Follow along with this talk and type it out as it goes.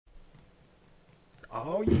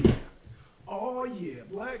Oh yeah. Oh yeah.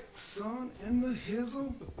 Black sun and the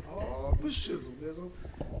hizzle. Oh the shizzle bizzle.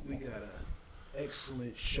 We got an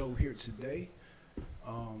excellent show here today.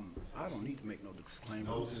 I don't need to make no disclaimer.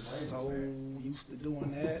 No I'm just so disclaimers, used to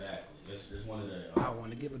doing that. Exactly. It's one of the. I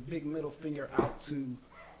want to give a big middle finger out to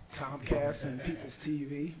Comcast and People's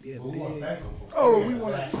TV. Yeah, Well, we want to thank them for oh, freeing we us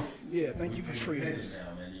want to. out. Yeah, thank you for freeing Independent us.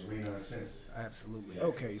 now, man. The ARENA Uncensored. Absolutely. Yeah.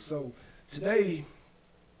 Okay, so today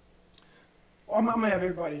I'm gonna have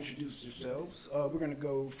everybody introduce themselves. We're gonna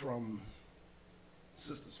go from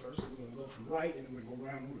sisters first. We're gonna go from right, and then we're gonna go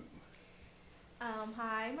around the room.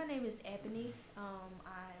 Hi, my name is Ebony. I'm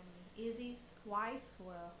Izzy's wife,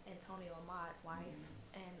 well, Antonio Ahmad's wife,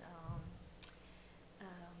 and yeah,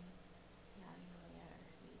 I know y'all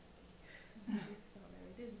excuse me.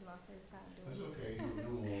 This is my first time doing That's this. okay.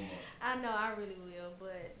 You warm up. I know, I really will,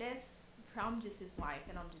 but I'm just his wife,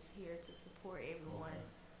 and I'm just here to support everyone.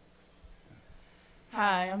 Okay.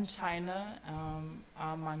 Hi, I'm China.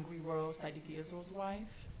 I'm Mangri Rose, Sadiq Israel's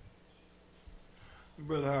wife.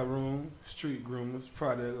 Brother Haroon, street groomers,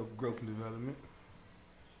 product of growth and development.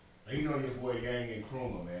 Now, you know your boy Yanga and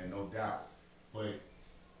NKrumah, man, no doubt. But,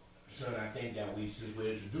 son, I think that since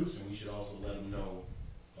we're introducing, we should also let them know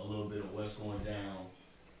a little bit of what's going down,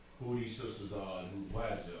 who these sisters are, and whose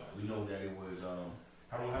wives they are. We know that it was,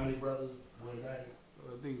 how many brothers were indicted?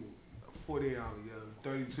 I think 40 altogether,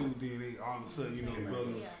 32, then they all of a sudden, you know, Yeah.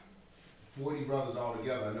 brothers. Yeah. 40 brothers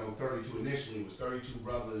altogether. I know 32 initially. It was 32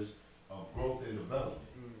 brothers of growth and development.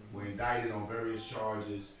 Were indicted on various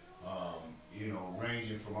charges, you know,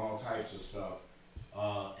 ranging from all types of stuff.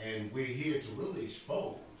 And we're here to really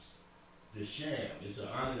expose the sham. It's an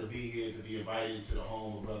honor to be here, to be invited into the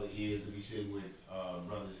home of Brother Iz, to be sitting with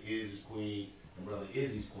Brothers Iz's queen and Brother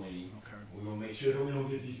Izzy's queen. Okay. We're going to make sure that we don't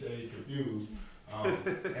get these things confused. And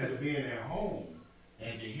to be in their home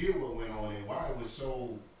and to hear what went on and why it was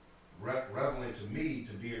so relevant to me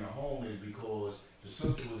to be in the home is because the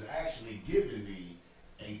sister was actually giving me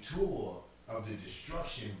a tour of the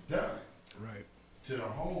destruction done Right. to the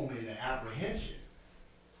home and the apprehension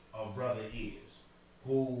of Brother Iz,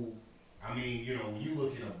 who, I mean, you know, when you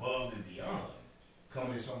looking above and beyond,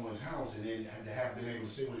 coming in someone's house and then to have been able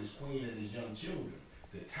to sit with his queen and his young children,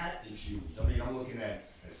 the tactics used. I mean, I'm looking at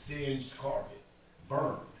a singed carpet,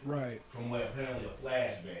 burned Right. from where apparently a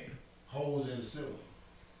flashbang, holes in the ceiling,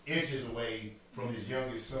 inches away from his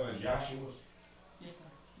youngest son, Joshua's. Yes, sir.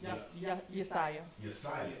 Yes, Yesiah.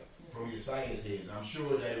 Yesiah, from Yesiah's head. I'm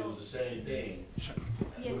sure that it was the same thing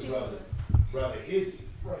Yes, with it was. Brother Izzy.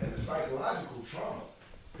 And the psychological trauma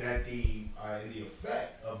that and the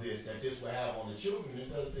effect of this, that this will have on the children,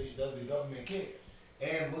 does the government care?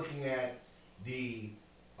 And looking at the,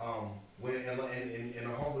 when in a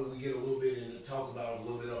hope that we get a little bit and talk about a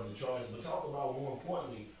little bit of the charges, but talk about more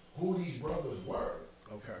importantly, who these brothers were.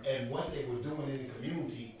 Okay. And what they were doing in the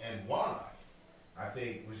community and why. I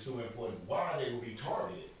think was so important, why they would be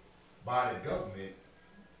targeted by the government.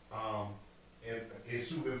 And it's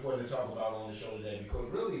super important to talk about on the show today because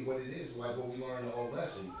really what it is, like what we learned the whole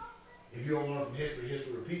lesson, if you don't learn from history,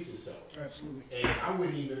 history repeats itself. Absolutely. And I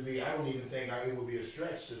don't even think it would be a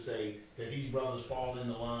stretch to say that these brothers fall in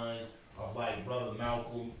the lines of like Brother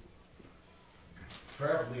Malcolm,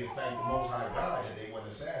 preferably in fact the Most High God, that they weren't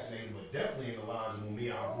assassinated, but definitely in the lines of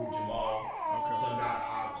Mumia Abu Jamal, Sandar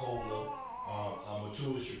Al-Kola,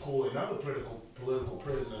 Matula Shakur, and other political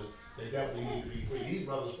prisoners that definitely need to be free. These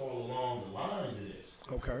brothers fall along the lines of this.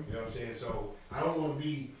 Okay. You know what I'm saying? So I don't want to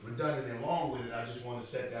be redundant and long with it. I just want to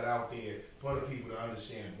set that out there for the people to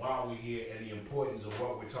understand why we're here and the importance of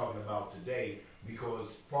what we're talking about today.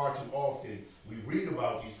 Because far too often we read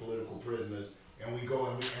about these political prisoners and we go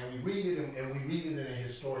and we read it and we read it in a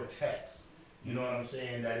historic text. You know what I'm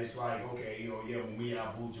saying? That it's like, okay, you know, yeah, Mumia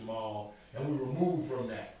Abu Jamal, and we remove from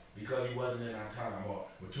that because he wasn't in our time, or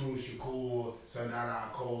Matula Shakur, Sandara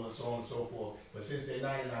Al-Kola, and so on and so forth. But since they're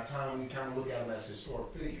not in our time, we kind of look at them as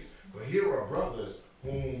historic figures. But here are brothers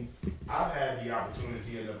whom I've had the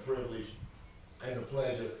opportunity and the privilege and the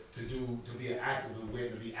pleasure to be an active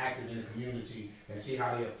with, to be active in the community and see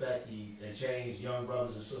how they affect and change young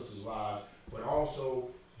brothers and sisters' lives, but also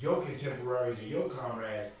your contemporaries and your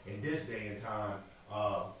comrades in this day and time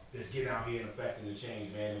that's getting out here and affecting the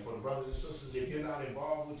change, man. And for the brothers and sisters, if you're not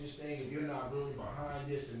involved with this thing, if you're not really behind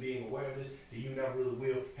this and being aware of this, then you never really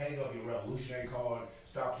will. Hang up your revolutionary card.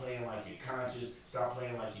 Stop playing like you're conscious. Stop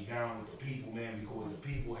playing like you're down with the people, man, because the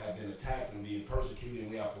people have been attacked and being persecuted,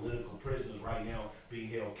 and we have political prisoners right now being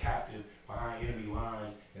held captive behind enemy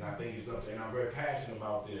lines. And I think it's up to, and I'm very passionate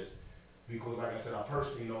about this, because like I said, I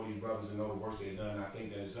personally know these brothers and know the work they've done, and I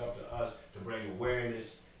think that it's up to us to bring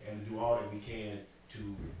awareness and to do all that we can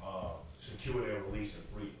to secure their release and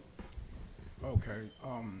freedom. Okay.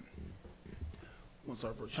 Want to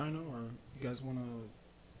start for China, or you guys want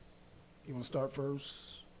to start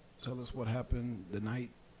first? Tell us what happened the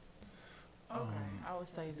night. Okay, I would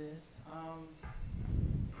say this.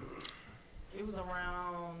 It was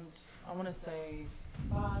around, I want to say,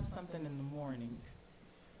 5-something in the morning.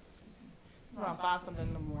 Excuse me. Around 5-something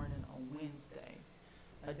in the morning on Wednesday,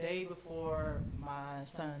 a day before my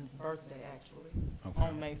son's birthday, actually,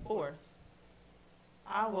 on May 4th.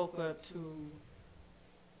 I woke up to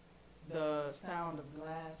the sound of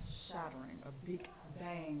glass shattering, a big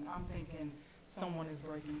bang. I'm thinking someone is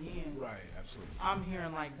breaking in. Right, absolutely. I'm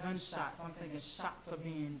hearing like gunshots. I'm thinking shots are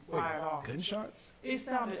being fired off. Gunshots? It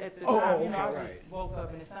sounded at the Oh, time, okay, I right. just woke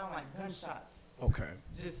up and it sounded like gunshots Okay.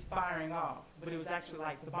 just firing off. But it was actually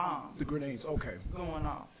like the bombs The grenades, okay. going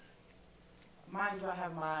off. Mind you, I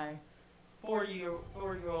have my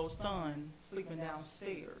four-year-old son sleeping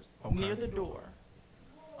downstairs near the door.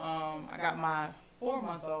 I got my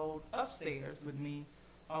 4-month-old upstairs with me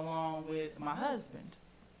along with my husband.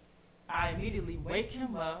 I immediately wake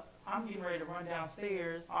him up. I'm getting ready to run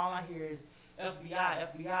downstairs. All I hear is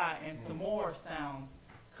FBI, FBI, and some more sounds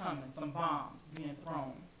coming, some bombs being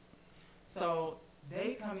thrown. So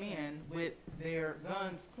they come in with their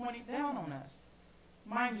guns pointed down on us.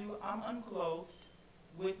 Mind you, I'm unclothed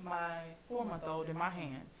with my 4-month-old in my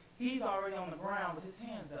hand. He's already on the ground with his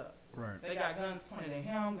hands up. Right. They got guns pointed at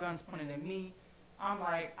him, guns pointed at me. I'm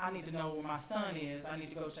like, I need to know where my son is. I need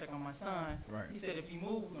to go check on my son. Right. He said, if you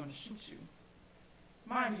move, we're going to shoot you.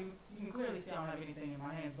 Mind you, you can clearly see I don't have anything in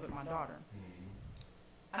my hands but my daughter.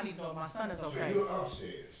 I need to know if my son is okay. So you're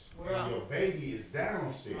upstairs, Well, and your baby is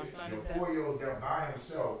downstairs. My son Your is down. 4-year-old's there by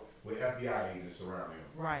himself with FBI agents around him.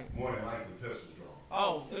 Right. More than likely pistols drawn.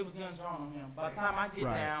 Oh, it was guns drawn on him. By the time I get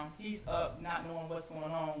Right. down, he's up, not knowing what's going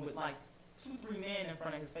on, with like 2-3 men in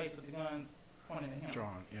front of his face with the guns pointed at him.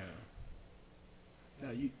 Drawn, yeah. Now,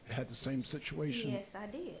 you had the same situation? Yes, I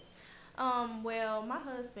did. Well, my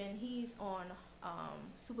husband, he's on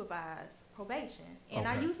supervised probation, and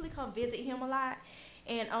I Okay. usually come visit him a lot.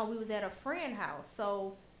 And we was at a friend's house,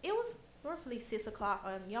 so it was roughly 6 o'clock.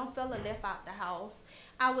 Young fella left out the house.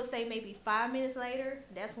 I would say maybe 5 minutes later,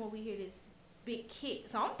 that's when we hear this big kick.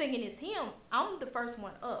 So I'm thinking it's him. I'm the first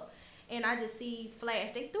one up. And I just see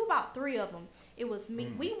flash. They threw about 3 of them. It was me.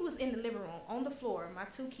 We was in the living room on the floor. My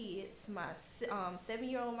 2 kids, my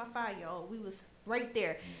 7-year-old, my 5-year-old. We was right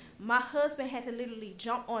there. My husband had to literally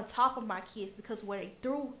jump on top of my kids because where they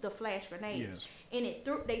threw the flash grenades, and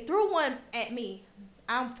they threw one at me.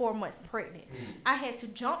 I'm 4 months pregnant. I had to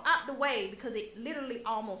jump out the way because it literally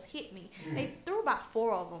almost hit me. They threw about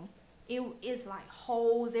 4 of them. It's like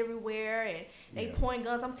holes everywhere, and they point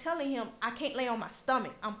guns. I'm telling him I can't lay on my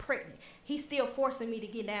stomach. I'm pregnant. He's still forcing me to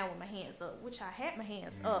get down with my hands up, which I had my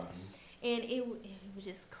hands up, and it was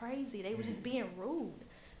just crazy. They were just being rude,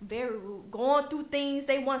 very rude, going through things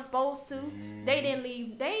they weren't supposed to. They didn't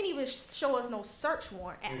leave. They didn't even show us no search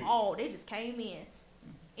warrant at all. They just came in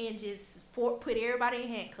and just put everybody in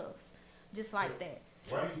handcuffs, just like that.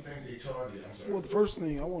 Why do you think they targeted? I'm sorry. Well, the first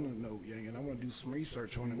thing I want to know, Yang, and I want to do some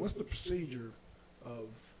research on it, what's the procedure of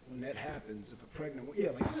when that happens, if a pregnant, like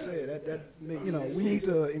you said, we need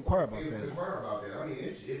to inquire about that. Inquire about that. I mean,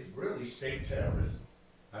 it's really state terrorism.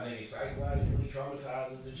 I think it psychologically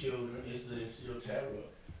traumatizes the children. It's to instill terror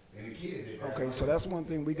in the kids. Okay, so that's one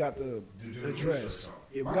thing we got to do address. research on.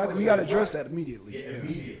 Yeah, we got to address that immediately. Yeah,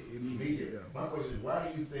 immediately. Yeah. My question is, why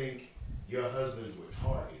do you think your husbands were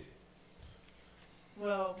targeted?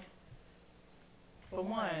 Well, for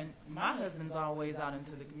one, my husband's always out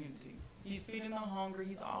into the community. He's feeding the hungry.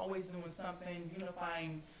 He's always doing something,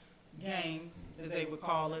 unifying gangs, as they would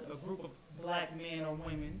call it, a group of black men or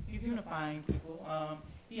women. He's unifying people.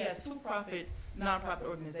 He has 2 nonprofit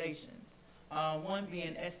organizations. One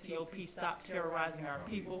being STOP, Stop Terrorizing Our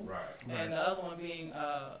People, and the other one being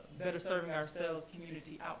Better Serving Ourselves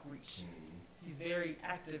Community Outreach. He's very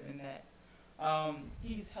active in that.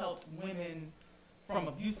 He's helped women from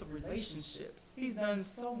abusive relationships. He's done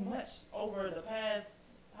so much over the past,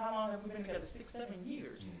 how long have we been together? 6-7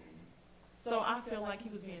 years. So I feel like he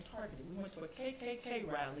was being targeted. We went to a KKK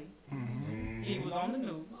rally. He was on the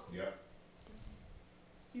news.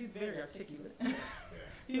 He's very articulate.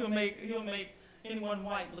 He'll make anyone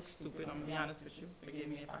white look stupid. I'm gonna be honest with you. Forgive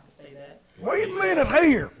me if I can say that. Wait a minute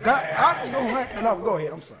here. No, go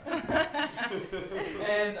ahead. I'm sorry.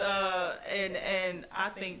 And I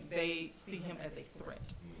think they see him as a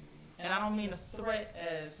threat. And I don't mean a threat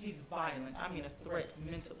as he's violent. I mean a threat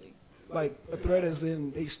mentally. Like a threat as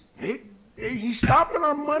in He's stopping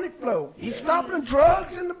our money flow. He's stopping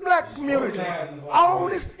drugs in the black community. All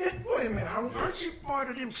this. Wait a minute, aren't you part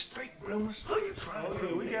of them straight rumors? Who you trying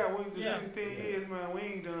to? We got one. The thing is, man, we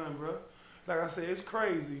ain't done, bro. Like I said, it's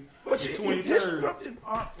crazy. But the you disrupting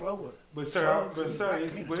our flow. But it's like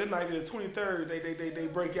the 23rd, they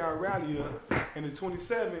break out rally up, and the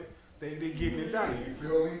 27th, they getting indicted. You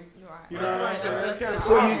feel me? You know what I'm saying? That's kind of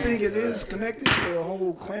so you think it is connected to the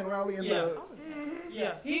whole Klan rally and the?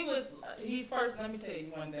 Yeah, he's first. Let me tell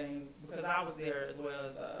you one thing, because I was there as well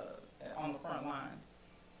as on the front lines.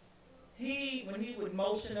 When he would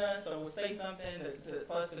motion us or would say something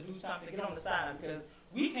for us to do something, to get on the side, because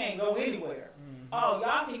we can't go anywhere. Oh,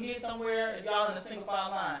 y'all can get somewhere if y'all in a single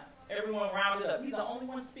file line. Everyone rounded up. He's the only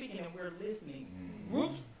one speaking, and we're listening.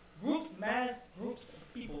 Mass groups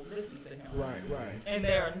of people listening to him. Right. And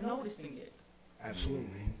they're noticing it.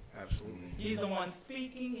 Absolutely. He's the one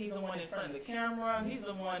speaking. He's the one in front of the camera. He's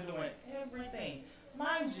the one doing everything.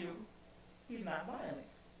 Mind you, he's not violent.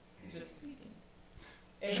 He's just speaking.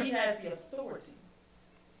 And he has the authority.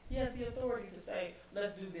 He has the authority to say,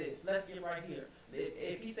 let's do this. Let's get right here.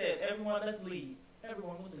 If he said, everyone, let's leave,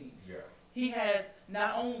 everyone will leave. Yeah. He has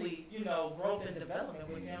not only, growth and development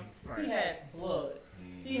with him, he has Bloods.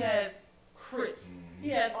 He has Crips. He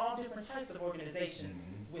has all different types of organizations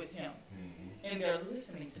with him. And they're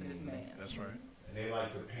listening to this man. That's right. And they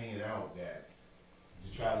like to paint it out that,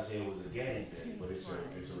 to try to say it was a gang thing, but it's a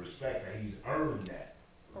respect that he's earned that.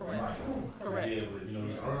 Correct. To be able to,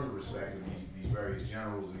 he's earned the respect of these various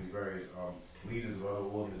generals and these various leaders of other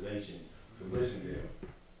organizations to listen to him.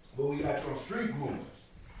 But we got your street groomers,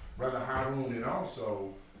 Brother Harun, and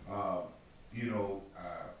also, a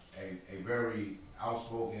very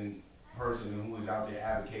outspoken person who is out there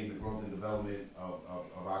advocating the growth and development of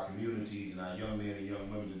our communities and our young men and young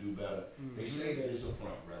women to do better. They say that it's a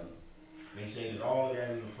front, brother. They say that all of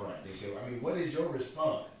that is a front. They say, what is your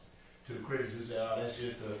response to the critics who say, oh, that's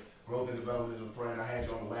just a growth and development of a front? I had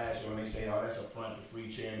you on the last show, and they say, oh, that's a front to free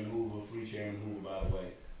Chairman Hoover, by the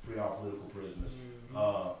way, free all political prisoners.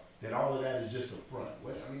 That all of that is just a front.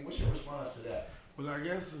 What's your response to that? Well, I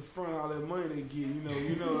guess the front, all that money they get,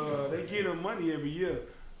 they get them money every year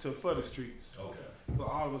for the streets. Okay. But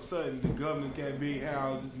all of a sudden, the governor's got big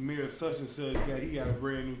houses, mayor such and such he got a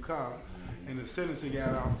brand new car, and the senator got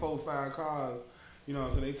out 4 or 5 cars.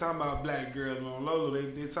 So they talking about black girls on Lolo.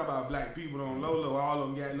 They talk about black people on Lolo. All of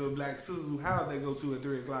them got little black sisters who house they go to at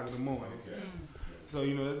 3 o'clock in the morning. Okay. So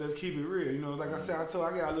let's keep it real. Like I said, I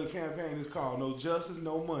got a little campaign. It's called "No Justice,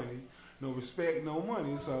 No Money." No respect, no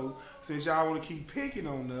money. So since y'all want to keep picking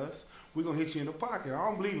on us, we're gonna hit you in the pocket. I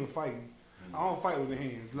don't believe in fighting. I don't fight with the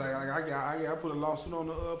hands. Like I put a lawsuit on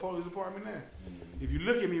the police department now. If you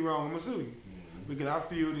look at me wrong, I'm gonna sue you because I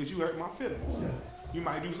feel that you hurt my feelings. You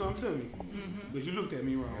might do something to me because you looked at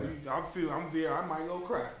me wrong. I might go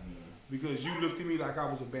cry because you looked at me like I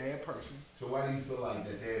was a bad person. So why do you feel like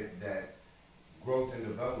that growth and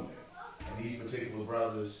development and these particular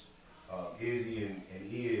brothers? Izzy and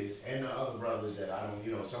Iz and the other brothers that I don't,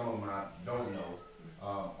 some of them I don't know,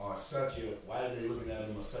 are why are they looking at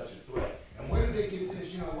them as such a threat? And where did they get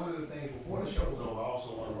this? One of the things, before the show was over, I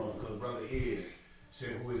also want to run, because Brother Iz,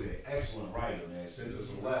 who is an excellent writer, man, sent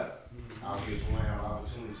us a letter. Out here, so we have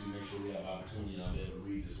opportunity to make sure we have opportunity out there to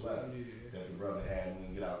read this letter that the brother had when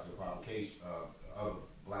we get out to the publication, other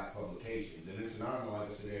black publications. And it's an honor, like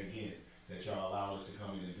I said there again, that y'all allow us to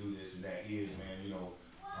come in and do this, and that is, man,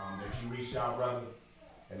 that you reached out, brother,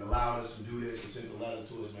 and allowed us to do this and sent the letter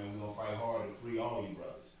to us, man. We're going to fight hard to free all you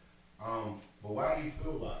brothers. But why do you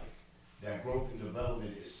feel like that growth and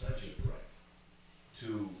development is such a threat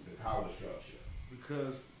to the power structure?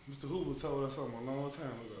 Because Mr. Hoover told us something a long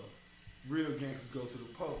time ago. Real gangsters go to the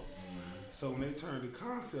polls. So when they turned the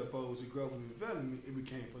concept over to growth and development, it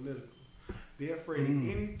became political. They're afraid of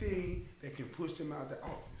anything that can push them out of the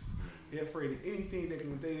office. They're afraid of anything that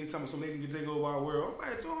can so they can take over our world.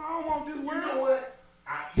 I don't want this world. You know what?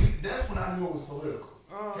 That's when I knew it was political.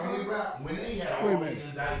 Can we rap? When they had all these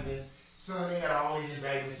indictments, they had all these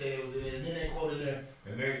indictments saying it was in there, and then they quoted them,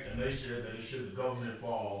 and they said that should the government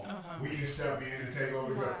fall, we can step in and take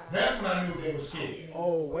over the government. That's when I knew they were scared.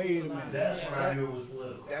 Oh, wait a minute. That's when I knew it was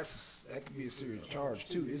political. That could be a serious charge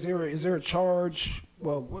too. Is there a charge?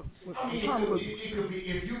 Well, what it could be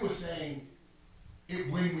if you were saying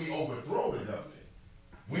when we overthrow the government.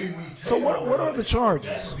 When we take what are the charges?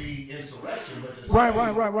 That would be insurrection, but Right.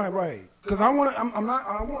 Because I want.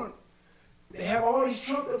 They have all these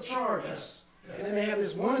trumped up charges, and then they have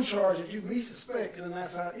this one charge that you least suspect, and then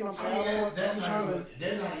that's how I'm saying. That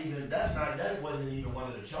wasn't even one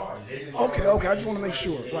of the charges. Okay. I just want to make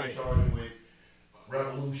sure. They right. charged him with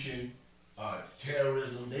revolution,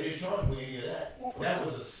 terrorism. They didn't charge me any of that. That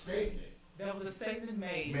was a statement. That was a statement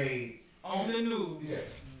made on the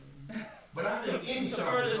news. Yeah. But I think any to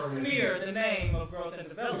further smear the name of growth and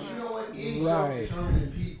development. But you know what? Any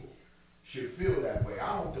self-determining people should feel that way. I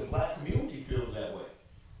hope the black community feels that way.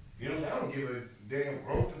 You know, I don't give a damn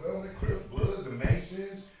growth development, Crips, Bloods, the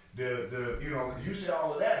Masons, you know, because you say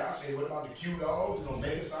all of that. I say, what about the Q Dogs, you know,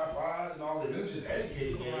 Mega Sci-Fis and all that? They're just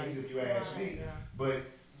educated gangs, if you ask me. But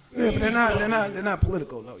yeah, but they're not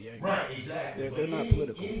political though. Yeah, right, exactly. They're not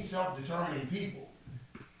political. Any self-determining people.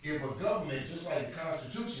 If a government, just like the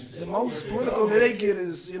Constitution says, the most political that they get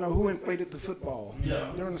is, you know, who inflated the football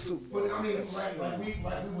during the Super Bowl. But I mean,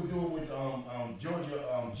 like we were doing with Georgia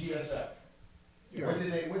GSF. Yeah.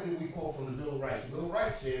 What did we quote from the Bill of Rights? The Bill of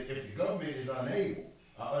Rights says if the government is unable,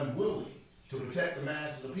 unwilling to protect the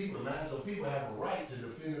masses of people, the masses of people have a right to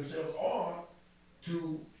defend themselves or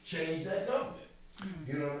to change that government.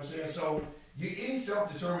 You know what I'm saying? So any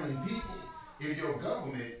self-determining people, if your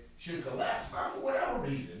government should collapse, not for whatever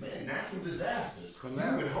reason, man, natural disasters.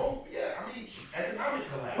 Collapse. You would hope, economic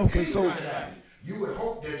collapse. Okay, so you would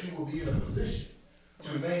hope that you will be in a position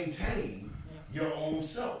to maintain your own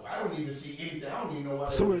self. I don't even see anything. I don't even know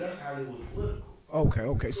why that's how it was political.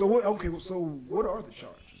 Okay. So what are the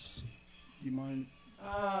charges? You mind? It's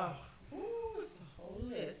a whole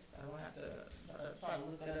list. I will have to try to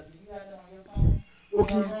look that up. Do you have it on your phone?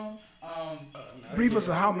 Okay. Brief us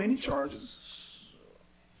of how many charges?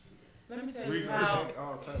 Let me tell you how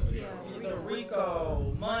the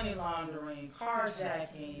RICO, money laundering,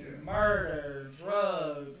 carjacking, murder,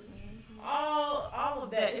 drugs, all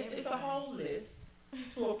of that. It's a whole list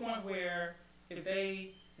to a point where when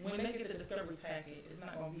they get the discovery packet, it's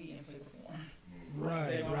not going to be in paper form. Right.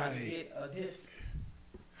 They're going to have to get a disc.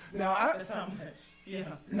 Now that's how much. Yeah.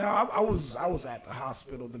 Now I was at the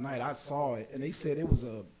hospital the night I saw it, and they said it was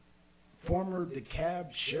a former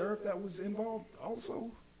DeKalb sheriff that was involved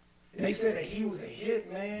also. And they said that he was a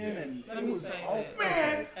hitman, and Let it me was say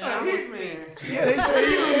man, a hitman. Yeah, they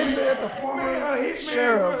said the former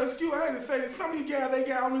sheriff. Excuse me, I had to say that some of these guys they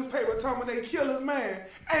got on this paper talking about they killers, man,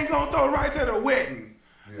 ain't gonna throw right to the wedding.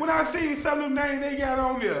 Yeah. When I see some of them names they got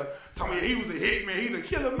on there, talking he was a hitman, he's a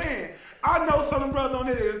killer, man. I know some of them brothers on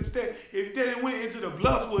there that went into the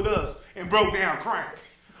bluffs with us and broke down crime.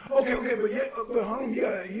 Okay, but hold on, you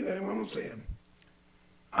gotta what I'm saying.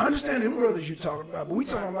 I understand them brothers you're talking about, but we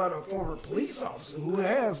talking about a former police officer who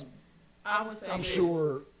has, I would say I'm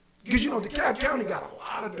sure, because you know DeKalb County got a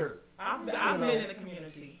lot of dirt. I've been in the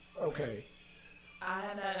community. Okay. I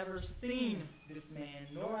have not ever seen this man,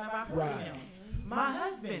 nor have I heard of him. My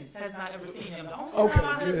husband has not ever seen him. The only time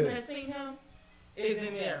my husband has seen him is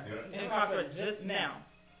in there, incarcerated just now.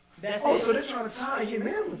 That's it. So they're trying to tie him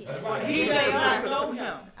in. He does not know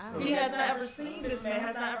him. He has not ever seen this man,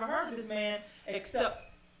 has not ever heard of this man, except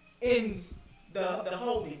in the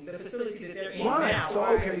holding, the facility that they're in now.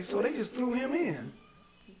 So they just threw him in.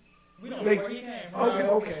 We don't know where he came from.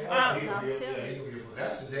 Okay.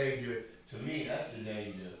 That's the danger, to me, that's the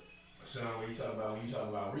danger, son, when you talk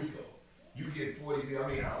about RICO. You get 40 people, I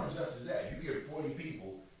mean, how unjust is that? You get 40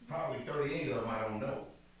 people, probably 38 of them I don't know.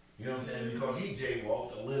 You know what I'm saying? Because he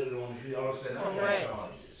jaywalked, a little on the street, all of a sudden I got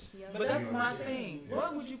charges. But that's my thing.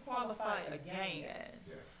 What would you qualify a gang as?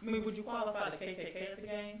 Yeah. I mean, would you qualify the KKK as a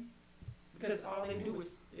gang? Because all they do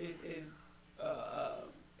is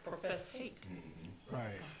profess hate. Mm-hmm.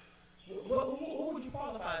 Right. Who would you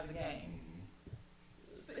qualify as a gang?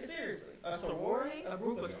 Mm-hmm. Seriously, a sorority, a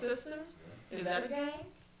group of sisters? Is that a gang?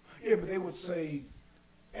 Yeah, but they would say,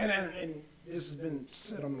 and this has been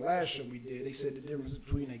said on the last show we did. They said the difference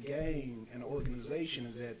between a gang and an organization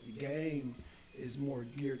is that the gang is more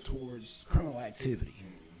geared towards criminal activity.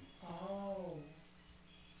 Oh.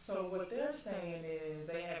 So what they're saying is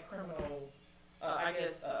they have criminal, how can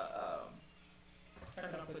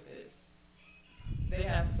I put this? They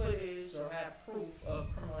have footage or have proof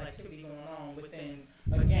of criminal activity going on within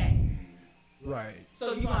a gang. Right.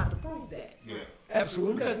 So you don't have to prove that. Yeah.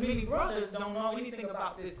 Absolutely. Because many brothers don't know anything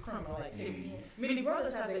about this criminal activity. Yes. Many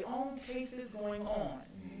brothers have their own cases going on.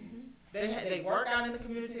 They work out in the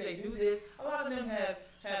community, they do this. A lot of them have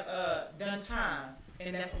done time,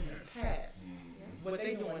 and that's in their past. What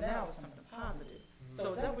they're doing now is something positive.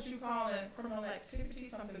 So is that what you call a criminal activity,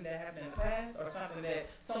 something that happened in the past, or something that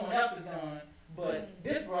someone else has done, but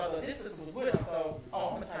this brother, this sister was with him, so, I'm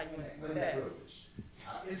going to type you in with that.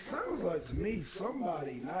 It sounds like to me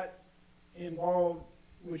somebody not involved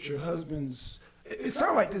with your husband's, it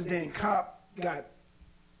sounds like this damn cop got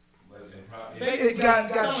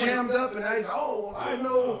jammed up, and he's I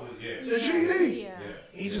know the GD.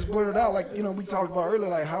 He just blurted out, like, we talked about earlier,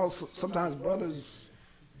 like how sometimes brothers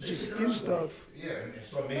just spew stuff. Yeah, and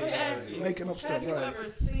start Let me ask you, making up stuff. have you Right. ever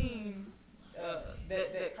seen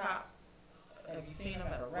that cop? Have you seen him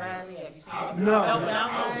at a rally? Have you seen him No. out I was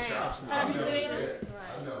outside? shocked. Have you I've never seen him? it.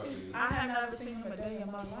 I've never seen it. I have never seen him a day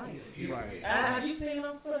in my life. Right. Have you seen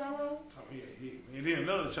him put on room? And then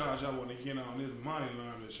another charge I want to get on is money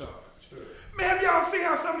laundering charge. Man, have y'all seen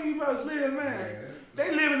how some of these brothers live, man?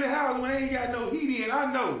 They live in the house when they ain't got no heat in.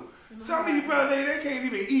 I know. Some of these brothers, they can't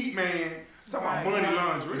even eat, man. Talking about money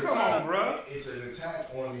laundering. Come on, bro. It's an attack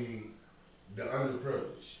on the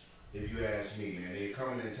underprivileged, if you ask me, man. They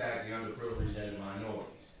come and attack the underprivileged and the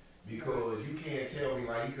minorities. Because you can't tell me,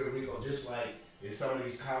 like, you could Rico, just like in some of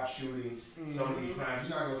these cop shootings, some of these crimes,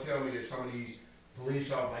 you're not going to tell me that some of these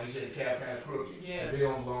police officers, like you said, the cap pass crooked, that they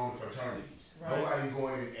don't belong to fraternities. Right. Nobody's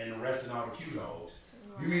going and arresting all the Q-dogs.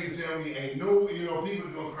 Right. You mean to tell me ain't no, people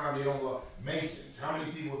doing crime, they don't love Masons. How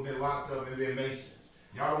many people have been locked up and been Masons?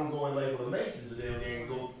 Y'all don't go and label the Masons to them, they ain't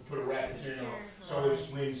go put a racketeering on. So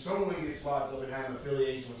it's when someone gets locked up and has an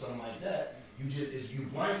affiliation with something like that, you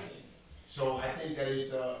blanket. So I think that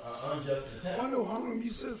it's an unjust attack. I know, Harlem,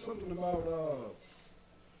 you said something about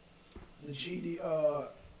the GD,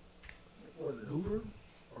 was it Hoover?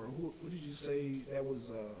 Or what did you say that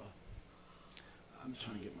was, I'm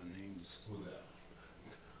trying to get my names. Who's that?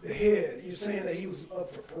 The head, you're saying that he was up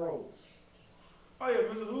for parole. Oh yeah,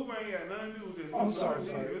 Mr. Hoover ain't got nothing to do with this. I'm sorry.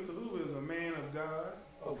 Mr. Hoover is a man of God.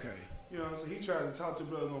 Okay. You know what I'm saying? He tried to talk to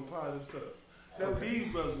brothers on positive stuff. That's what these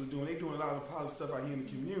brothers was doing. They doing a lot of positive stuff out here in the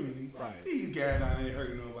community. Right. These guys out there ain't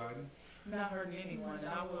hurting nobody. Not hurting anyone. And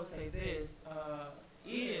I will say this,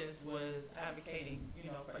 was advocating,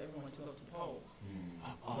 for everyone to go to the polls.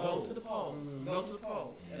 Go to the polls. Go to the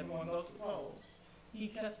polls. Everyone go to the polls. He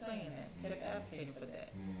kept saying that, kept advocating for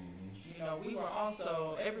that. We were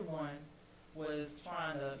also, everyone was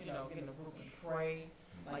trying to, get in a group and pray,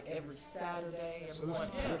 like every Saturday. So this is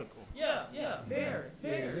political. Yeah, very.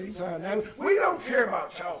 Because anytime now, we don't care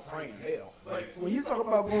about y'all praying hell. But when you talk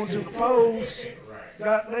about going to the polls,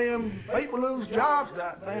 goddamn, people lose jobs,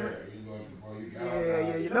 goddamn it.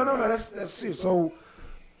 Yeah. No, that's serious. So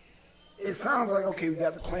it sounds like, okay, we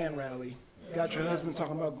got the Klan rally. Got your husband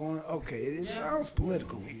talking about going, okay, it sounds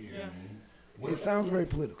political here. It sounds very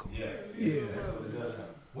political. Yeah.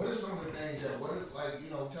 What are some of the things that,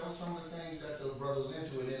 tell us some of the things that the brothers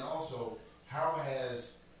into, and then also, how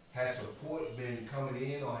has support been coming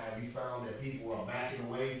in, or have you found that people are backing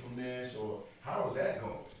away from this, or how is that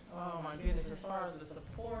going? Oh my goodness, as far as the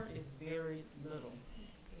support is very little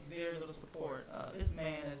support. This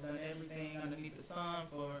man has done everything underneath the sun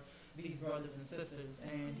for these brothers and sisters,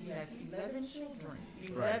 and he has 11 children,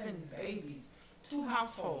 11 babies, 2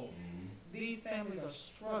 households. These families are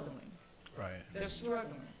struggling. Right. They're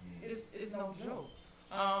struggling. It's no joke.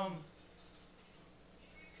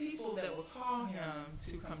 People that would call him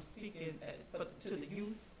to come speak to the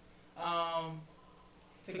youth,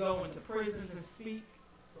 to go into prisons and speak,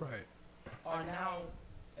 are now,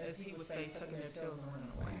 as he would say, tucking their tails and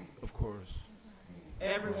running away. Of course.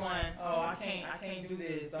 Everyone, I can't do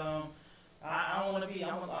this. I don't want to be. I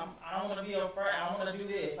don't want to be afraid. I don't want to do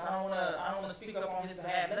this. I don't want to speak up on his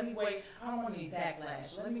behalf. Let me wait. I don't want any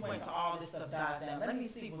backlash. Let me wait until all this stuff dies down. Let me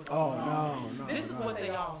see what's going on. No. This is what they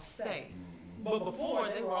all say. But before,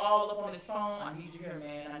 they were all up on his phone. I need you here,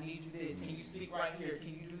 man. I need you this. Can you speak right here? Can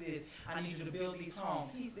you do this? I need you to build these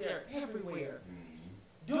homes. He's there everywhere,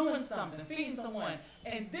 doing something, feeding someone.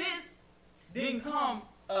 And this didn't come.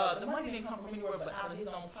 The money didn't come from anywhere but out of his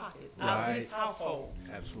own pockets, out of his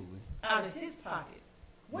households. Absolutely. Out of his pockets.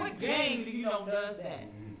 What gang do you know does that?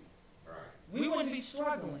 We wouldn't be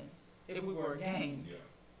struggling if we were a gang.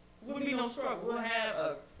 We wouldn't be no struggle. We'll have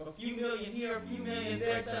a few million here, a few million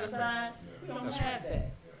there set aside. We don't have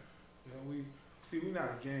that. We're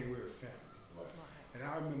not a gang, we're a family. And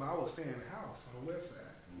I remember I was staying in the house on the west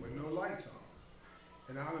side with no lights on.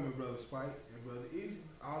 And I remember Brother Spike and Brother Easy.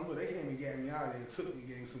 I don't know, they came and got me out there and took me and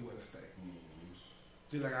gave me somewhere to stay.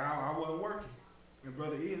 Just like I wasn't working. And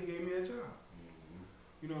Brother Easy gave me a job.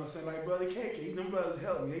 You know what I'm saying? Like Brother KK, them brothers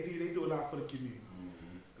helped me. They do a lot for the community.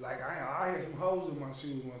 Like I had some holes in my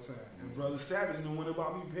shoes one time. And Brother Savage went and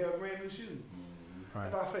bought me a pair of brand new shoes.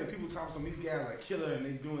 If I say people talk some these guys like killer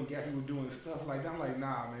and got people doing stuff like that, I'm like,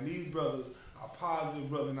 nah, man, these brothers are positive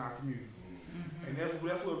brothers in our community. And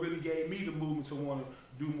that's what really gave me the movement to want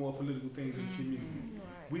to do more political things in the community.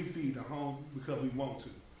 We feed the home because we want to.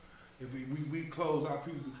 If we close our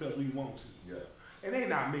people because we want to. And they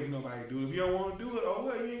not making nobody do it. If you don't want to do it, oh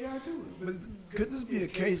well, you ain't got to do it. But could this be a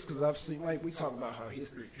case, because I've seen, like we talk about how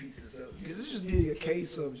history repeats itself, could this just be a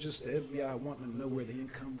case of just the FBI wanting to know where the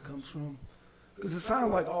income comes from? Because it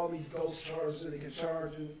sounds like all these ghost charges that they can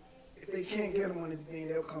charge you, if they can't get them on anything,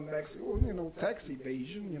 they'll come back and say, well, you know, tax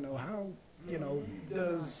evasion, you know, how, you know,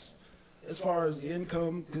 does, as far as the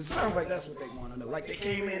income, because it sounds like that's what they want to know. Like they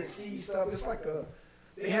came in and seized stuff. It's like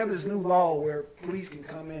they have this new law where police can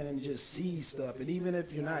come in and just seize stuff. And even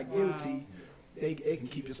if you're not guilty, they can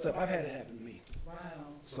keep your stuff. I've had it happen to me. Wow.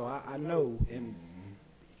 So I know. And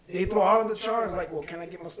they throw out of the charge like, well, can I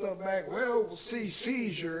get my stuff back? Well,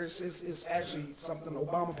 seizure. It's actually something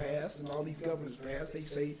Obama passed and all these governors passed. They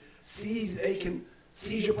say they can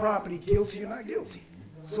seize your property, guilty or not guilty.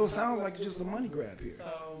 So it sounds like it's just a money grab here.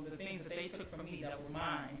 So the things that they took from me that were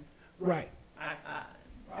mine, Right.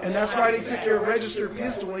 And that's why they took your registered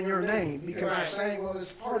pistol in your name, because they're saying, well,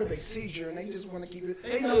 it's part of a seizure, and they just want to keep it.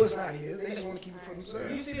 They know it's not his. They just want to keep it for You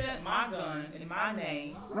themselves. see that? My gun in my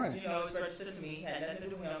name, Right. you know, it's registered to me, had nothing to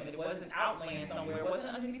do with him. It wasn't outland somewhere. It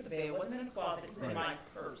wasn't underneath the bed. It wasn't in the closet. It was in my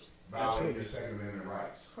purse. Violating the Second Amendment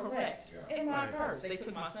rights. Correct. Yeah. In my Right. purse. They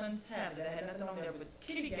took my son's tablet that had nothing on there but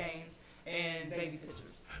kitty games and baby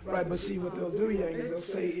pictures. Right, but see what they'll do, Yang, is they'll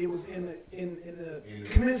say it was in the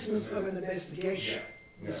commencements of an investigation.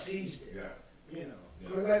 Yeah. We seized it. Yeah. You know,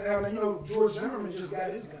 because now, you know, George Zimmerman just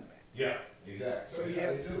got his gun back. Yeah, exactly. So That's he how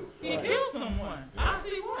had- they do. He killed someone. I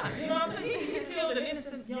see why. You know what I'm saying? He killed an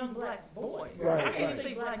innocent young black boy. Right, I can't right.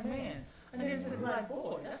 say black man. An innocent black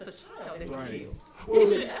boy. That's a child that Right. he killed. Well,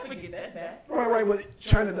 He should ever get that back. Right, but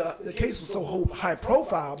China, the case was so high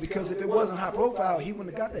profile, because if it wasn't high profile, he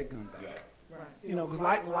wouldn't have got that gun back. Yeah. Right. You know, because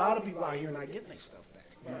like a lot of people out here not getting their stuff back.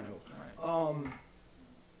 You know,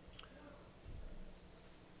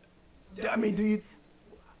 I mean, do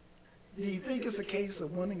you think it's a case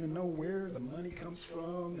of wanting to know where the money comes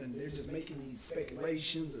from, and they're just making these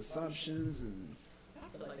speculations, assumptions, and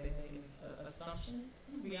I feel like they're making assumptions.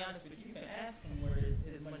 To be honest with you, you can ask him where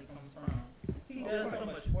his money comes from. He does so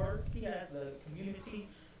much work. He has the community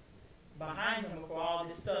behind him for all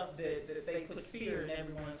this stuff that they put fear in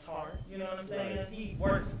everyone's heart. You know what I'm saying? Right. He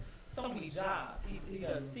works so many jobs. He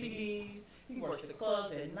does CDs. He works the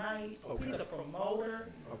clubs at night. Okay. He's a promoter.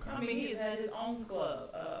 Okay. I mean, he has had his own club.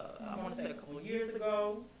 I want to say a couple of years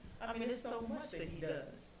ago. I mean, there's so much that he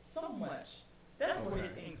does. So much. That's where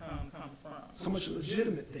his income comes from. so much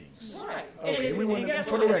legitimate things. Right. Okay, And we want to, guess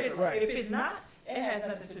for what? the If record, it's- right. If it's not, it has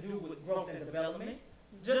nothing to do with growth and development.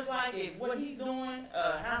 Just like what he's doing,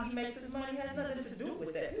 how he makes his money has nothing to do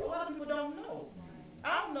with that. A lot of people don't know.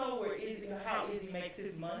 I don't know how Izzy makes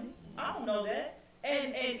his money. I don't know that.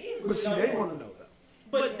 And Izzy But see, knows they that. want to know, though.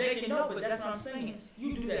 But they can know, but that's what I'm saying.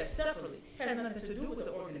 You do that separately. It has nothing to do with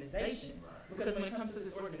the organization. Because when it comes to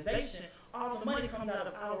this organization, all the money comes out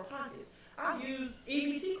of our pockets. I use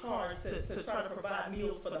EBT cards to try to provide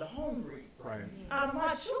meals for the hungry Right. out of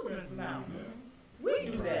my children's mouth. We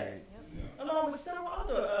do that, along with several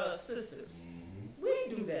other sisters. We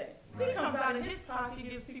do that. He comes out of his pocket, he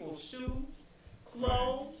gives people shoes,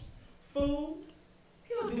 clothes, food.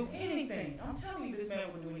 He'll do anything. I'm telling you, this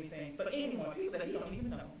man will do anything for anyone, people that he don't even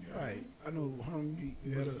know. Right. I know,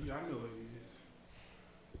 you had a... Yeah, I know what it is.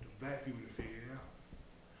 The black people to figure it out.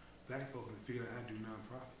 Black folks to figure out how to do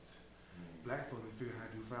nonprofits. Black folks to figure out how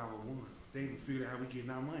to do 501s. They even figured out how we getting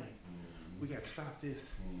our money. We got to stop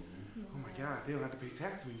this. Oh my God, they don't have to pay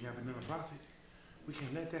taxes when you have a nonprofit. We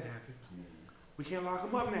can't let that happen. We can't lock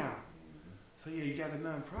them up now. So yeah, you got the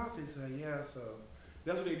nonprofits. So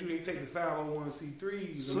that's what they do. They take the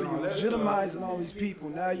 501c3s. So and all you're that stuff. legitimizing all these people.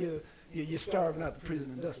 Now you're starving out the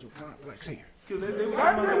prison industrial complex here. 'Cause they were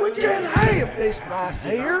I talking mean, about- we can't have this right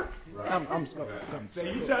here. I'm So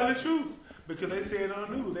you telling the truth. Because they said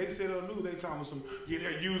on news, they talking about some,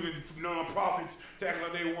 they're using non-profits to act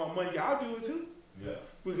like they want money. Y'all do it too. Yeah.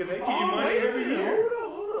 Because they give you Oh, money wait a every minute. year.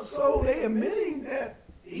 Hold up. So they admitting that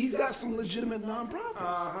he's got some legitimate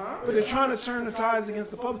nonprofits. But they're trying to turn the tides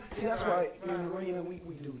against the public. See, that's why in ARENA we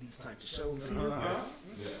do these types of shows. See,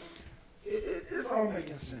 it's all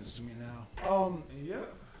making sense to me now. Yeah.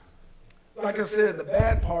 Like I said, the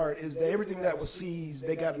bad part is that everything that was seized,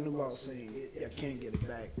 they got a new law saying you can't get it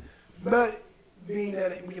back. But being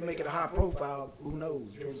that we can make it a high profile, who knows?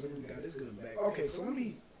 Joe Zimmerman got his gun back. Okay, so let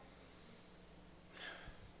me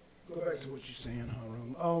go back to what you're saying,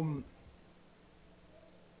 Harun.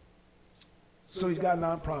 So he's got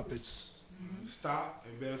nonprofits. Stop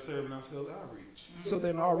and better serving ourselves outreach. So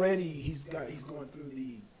then already he's going through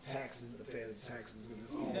the taxes, the federal taxes, and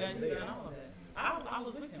it's all He's there. done all of that. I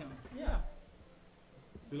was with him. Yeah.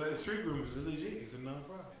 Like the street groomers is legit. It's a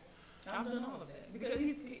nonprofit. I've done all of that. Because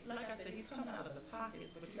like I said, he's coming out of the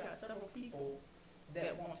pockets, but you got several people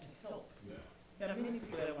that want to help. Yeah. There are many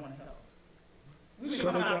people that want to help. We've been So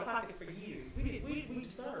coming they out of got- pockets for years. We've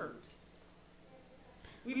served.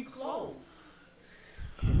 We've clothed.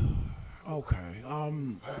 Okay. I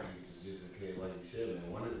think it's just a kid, like you said,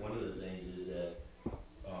 man. One of the things is that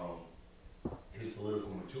his political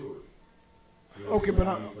maturity. You know, Okay, but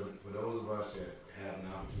for those of us that have an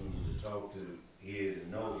opportunity to talk to his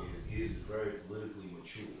and know his is very politically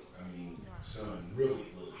mature. I mean, son, really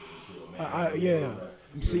politically mature, man.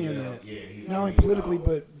 I'm seeing that. Yeah, not only politically,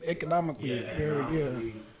 but economically.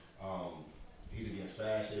 Economically, he's against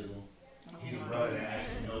fascism. He's a brother that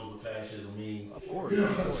actually knows what fascism means. Of course. You know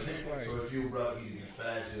what I'm saying? Right. So if you're a brother, he's against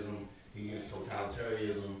fascism. He's against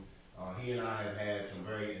totalitarianism. He and I have had some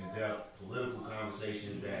very in-depth political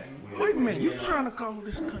conversations that... Wait a minute, you trying to call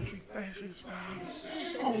this country fascist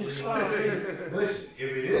on the slide? Listen, if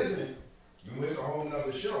it isn't, then it's a whole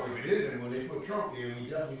nother show. If it isn't, when they put Trump in, we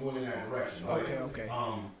definitely going in that direction. Right? Okay.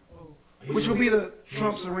 Which will be the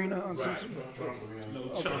Trump's ARENA Uncensored? Right. Trump's ARENA No,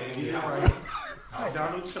 Uncensored. Trump.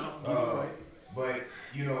 Donald Trump. But,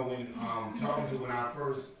 you know, when I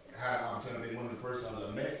first had an opportunity, one of the first times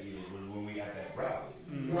I met you was when we got that rally.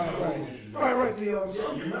 Right. You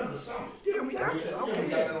remember the summit? Yeah, we got that. Okay, we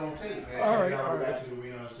got that on tape, man. All right. Back to the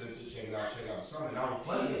ARENA Uncensored. Check it out the summit. I was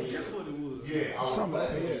pleasantly That's what it was. Yeah, I was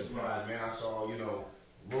pleasantly surprised, man. I saw, you know,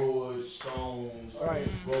 Roads, Stones,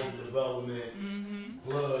 growth and development,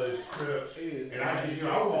 Bloods, Crips, and I just, I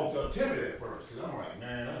walked up timid at first because I'm like,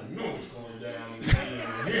 man, I know it's going down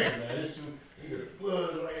here, man. It's too, you got the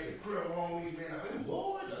Bloods right here, the Crip homies, man. Are them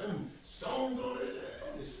Lords? Are them Stones on this?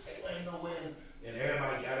 This ain't nowhere. And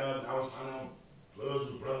everybody got up. I was finding out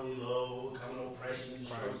Bloods was brotherly love, overcoming oppression in the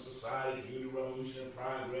struggle society, community revolution and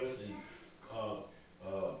progress, and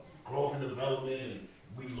growth and development, and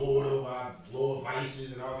we lord over our lower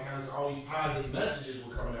vices and all these positive messages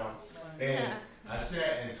were coming out. And I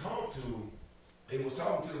sat and talked to, it was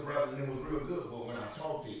talking to the brothers and it was real good, but when I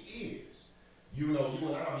talked to ears, you and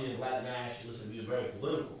I being black nationalists and being very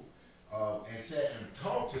political, and sat and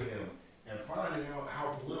talked to him and finding out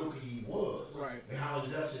how political he was, and how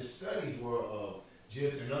in-depth his studies were of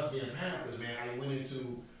just, and us being Panthers, man, how he went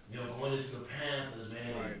into, going into the Panthers,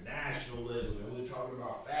 man, and nationalism, and we were talking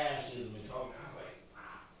about fascism and talking, I was like,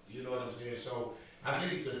 wow, you know what I'm saying? So I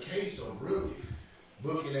think it's a case of really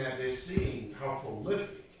looking at this, seeing how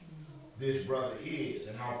prolific this brother is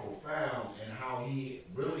and how profound and how he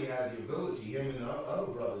really has the ability, him and the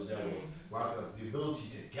other brothers that were like the ability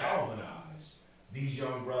to galvanize these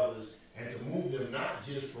young brothers and to move them not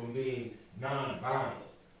just from being non-violent,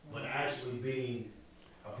 but actually being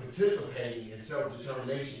participating in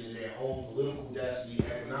self-determination in their own political destiny,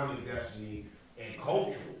 economic destiny, and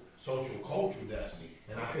social cultural destiny.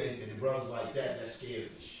 And I think that the brothers like that scares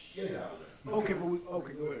the shit out of them. Okay, go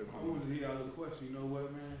ahead. I wanted to hear out the question. You know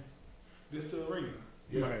what, man? This the arena.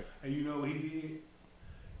 Yeah. Right. And you know what he did?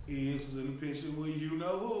 He was in the picture with you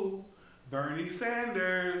know who? Bernie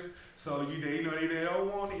Sanders. So they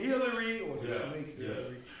don't want Hillary or the snake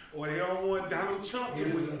Hillary. Or they don't want Donald Trump to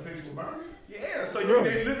was in the picture with Bernie? Yeah, so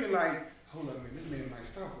they looking like, hold up, man, this man might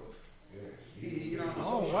stop us. Yeah.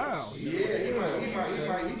 Oh wow. Yeah,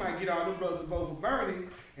 he might get all them brothers to vote for Bernie,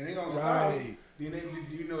 and they gonna stop. Then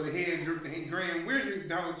the head grand wizard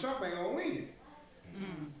Donald Trump ain't gonna win.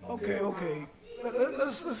 Okay.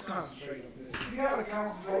 Let's concentrate on this. You gotta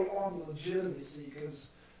concentrate on the legitimacy because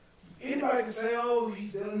anybody can say, "Oh,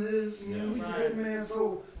 he's done this," he's a good man.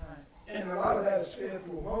 So, and a lot of that is fed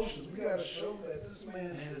through emotions. We gotta show that this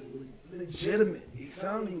man has legitimate. He's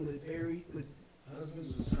sounding very.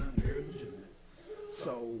 Husbands are sounding very legitimate.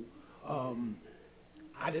 So,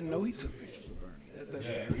 I didn't know he took pictures of Bernie. That's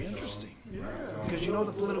very interesting. Because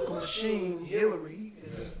the political machine, Hillary,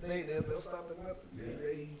 they'll stop at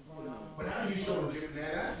nothing. But how do you show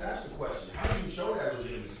legitimacy? That's the question. How do you show that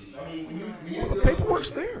legitimacy? I mean, when the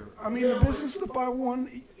paperwork's there. I mean, the business of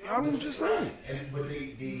 5-1, I'm just saying it. But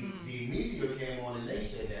the media came on and they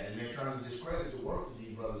said that, and they're trying to discredit the work that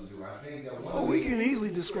these brothers do. I think that we can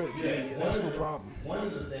easily discredit the media. That's no problem. One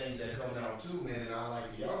of the things that coming out too, man, and I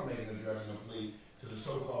like for y'all to make an address and a plea to the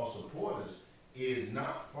so-called supporters is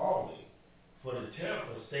not falling for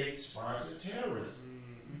state-sponsored terrorism.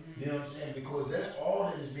 You know what I'm saying? Because that's all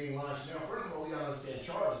that is being launched now. First of all, we gotta understand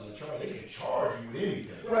charges are charged. They can charge you with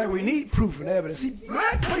anything. Right, we need proof and evidence. See,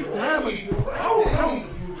 black people hold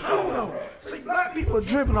on. See, black people are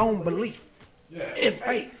driven on belief and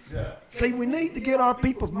faith. See, we need to get our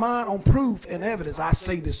people's mind on proof and evidence. I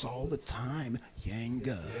say this all the time,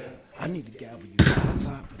 Yanga. I need to gavel you all the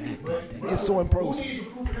time for that. Goddamn. It's so impressive. Who needs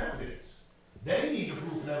the proof and evidence? They need the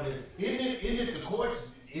proof and evidence. Isn't it the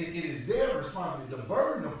courts? It is their responsibility. The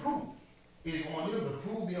burden of proof is on them to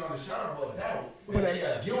prove beyond a shadow of a doubt that they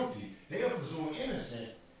are guilty. They are presumed innocent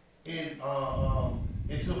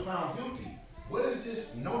until found guilty. What is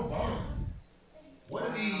this no bond? What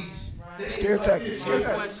are these? Scare tactics. Scare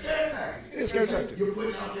tactics. Yeah, scare tactic. You're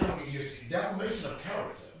putting out there your defamation of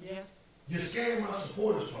character. Yes. You're scaring my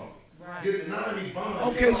supporters from me. Right. You're denying me bonds.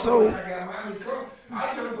 Okay, so.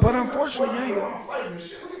 But unfortunately, Yanga.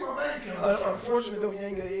 Unfortunately, though,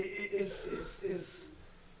 Yanga, is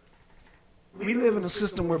we live in a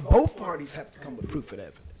system where both parties have to come with proof of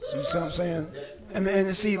evidence. You see what I'm saying?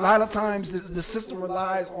 And see, a lot of times the system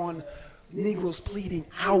relies on Negroes pleading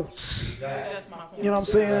out. That's my point. You know what I'm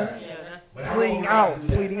saying? Yeah, Pleading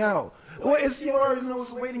out. Well, you already know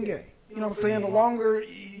it's a waiting game. You know what I'm saying? The longer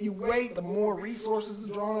you wait, the more resources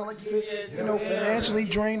are drawn out, like you said, financially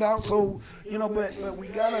drained out. So, but we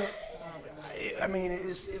gotta, I mean,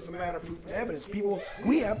 it's a matter of proof and evidence.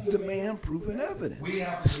 We have to demand proof and evidence. We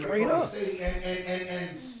have to straight up.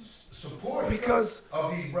 And support because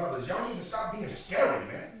of these brothers. Y'all need to stop being scary,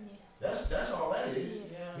 man. That's all that is.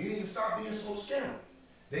 You need to stop being so scary.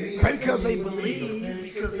 Because they believe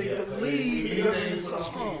the government is so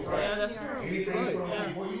strong. Right. Yeah, that's true. Anything from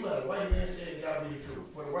TV, well, you let a white man say it gotta be the truth.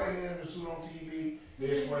 But a white man in the suit on TV,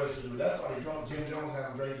 they swear us to do. That's why Jim Jones had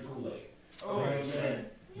him drink the Kool-Aid. Oh, you know what I'm saying?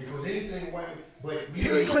 Because anything white man, but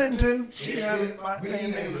Hillary Clinton too. She had we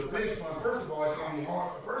need a defense fund. First of all, it's gonna be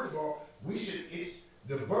hard. First of all,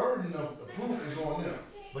 the burden of the proof is on them.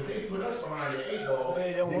 But they put us behind the 8 ball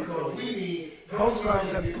because we need both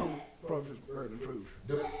sides have to come burden proof.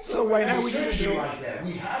 So right now we can't do like that.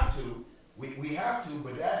 We have to. We have to,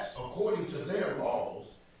 but that's according to their laws.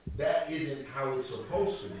 That isn't how it's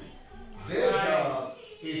supposed to be. Their job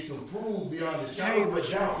is to prove beyond the shadow of a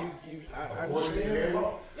doubt. I understand.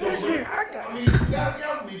 I mean, you gotta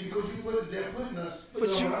get me because they're putting us. But what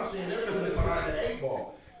I'm saying, they're putting us behind the 8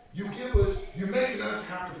 ball. You're making us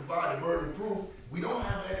have to provide a burden of proof. We don't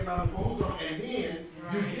have economic rules, and then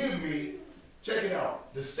you give me. Check it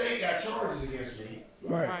out. The state got charges against me.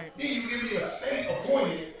 Right. Then you give me a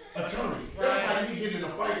state-appointed attorney. That's how you get in a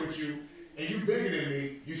fight with you, and you bigger than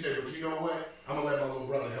me. You say, but you know what? I'm gonna let my little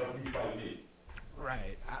brother help you fight me.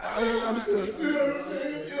 Right. I understood. You know what I'm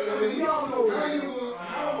saying? Y'all know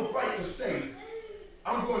how I'm gonna fight the state.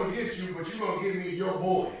 I'm gonna get you, but you're gonna give me your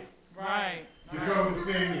boy. Right. To come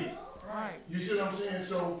defend me. Right. You see what I'm saying?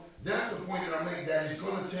 So that's the point that I make. That it's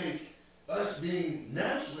gonna take us being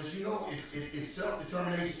nationalists, it's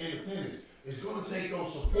self-determination, independence. It's going to take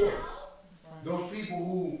those supporters, those people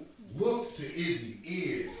who look to Izzy,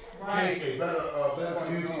 Ears, KK, better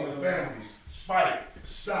communities and families, Spike,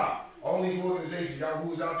 Stop, all these organizations, y'all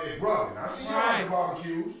who's out there grubbing. I see y'all at the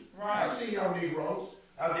barbecues. I see y'all Negroes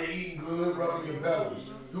out there eating good, rubbing your bellies,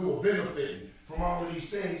 who are benefiting from all of these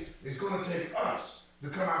things. It's going to take us to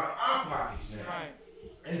come out of our pockets now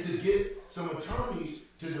and to get some attorneys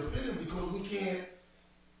to defend them, because we can't,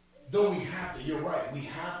 though we have to, you're right, we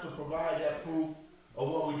have to provide that proof of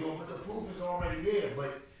what we're doing, but the proof is already there,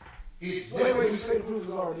 but it's... Wait, you say the proof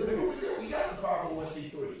is already there? The proof is there. We got the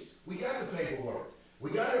 501c3s. We got the paperwork.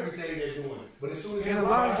 We got everything they're doing. But as soon as... And it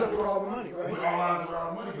lines up with all the money, right? It all lines up with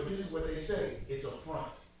all the money, but this is what they say. It's a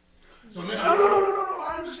front. So now... No,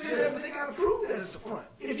 I understand that, but they got to prove that it's a front.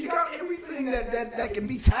 If you got everything that can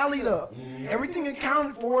be tallied up, everything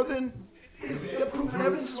accounted for, then... the proof and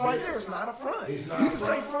evidence is right there. It's not a front. You can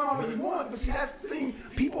say front all you want, but see, that's the thing.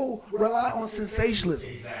 People rely on sensationalism.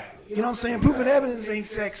 Exactly. You know what I'm saying? Proof and evidence ain't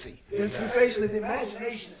sexy. It's sensationalism. The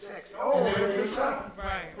imagination is sexy. Oh, and they wait us up.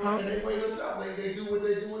 Right. And they wait us up. They do what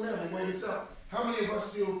they're doing now. They wait us up. How many of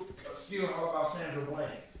us still talk about Sandra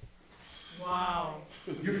Bland? Wow.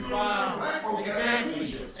 You feel what I'm saying? Black folks got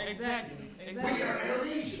amnesia. Exactly. We got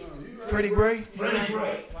amnesia. Freddie Gray? Freddie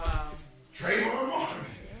Gray. Wow. Trayvon Martin.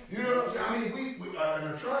 You know what I'm saying? I mean, we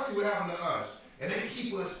an atrocity would happen to us, and they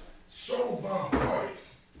keep us so bombarded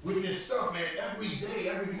with this stuff, man. Every day,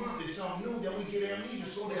 every month, there's something new that we get amnesia.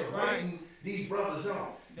 So they're writing these brothers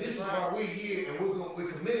out. This is why we're here, and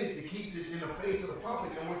we're committed to keep this in the face of the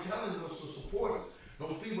public, and we're telling them to support us.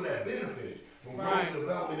 Those people that benefited from growth and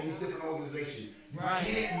development in these different organizations.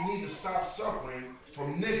 You need to stop suffering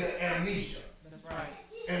from nigger amnesia. That's right.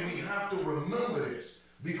 And we have to remember this,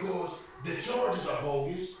 because the charges are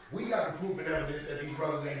bogus. We got the proof and evidence that these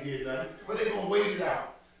brothers ain't did nothing, but they're going to wait it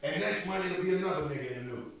out. And next month it'll be another nigga in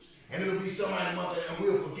the news. And it'll be somebody in the month, and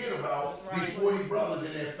we'll forget about these 40 brothers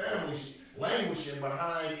and their families languishing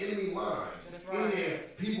behind enemy lines. In there,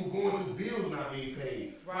 people going through bills not being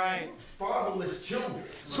paid. Fatherless children.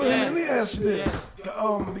 So let me ask you this,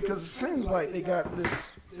 because it seems like they got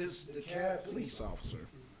this DeKalb police officer.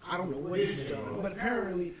 I don't know what he's done, but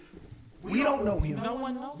apparently we don't know him. No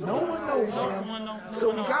one knows. No one knows him.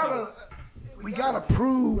 So we gotta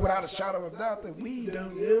prove without a shadow of a doubt that we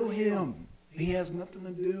don't know him. He has nothing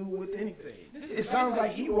to do with anything. It sounds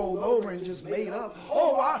like he rolled over and just made up.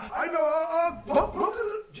 Oh, I know, look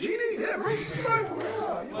at the GD, yeah, Yeah, raise disciple.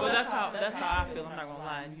 Yeah, Well, that's how I feel. I'm not gonna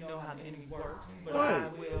lie. And you know how the enemy works. But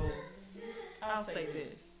I'll say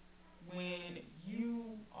this: when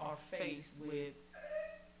you are faced with,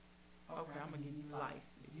 okay, I'm gonna give you life.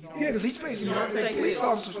 Yeah, because he's facing murder. Police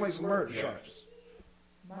officers facing murder charges.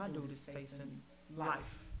 My dude is facing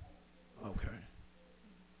life. Okay.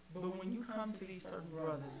 But when you come to these certain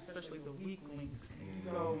brothers, especially the weak links, and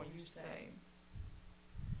you go and you say,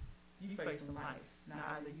 you facing life. Now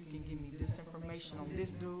either you can give me this information on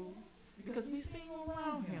this dude, because we see you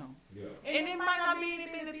around him. Yeah. And it might not be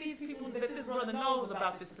anything that this brother knows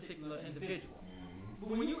about this particular individual. But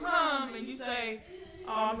when you come and you say,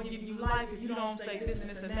 oh, I'm going to give you life, if you don't say this and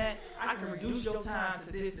this and that, I can reduce your time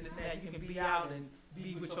to this and this and that. You can be out and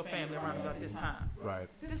be with your family around about this time. Right.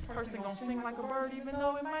 This person going to sing like a bird even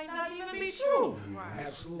though it might not even be true. Right.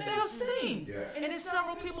 Absolutely. They'll sing. Yeah. And there's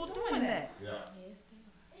several people doing that. Yeah.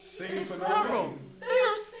 Singing for several. no reason.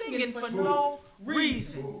 They're singing for no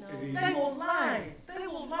reason. They will lie. They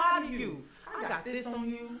will lie to you. I got this on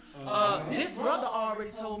you. This brother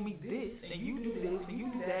already told me this, and you do this, and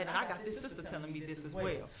you do that, and I got this sister telling me this as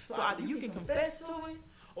well. So either you can confess to it,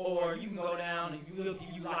 or you can go down and we'll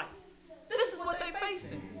give you life. This is what they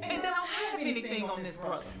facing, and they don't have anything on this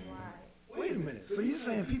brother. Wait a minute. So you're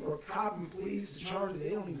saying people are copping pleas to charges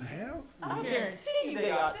they don't even have? I guarantee you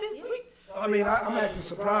they are. This week. I mean, I'm acting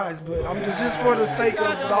surprised, but I'm just for the sake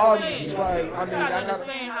of the audience, right? I mean, I gotta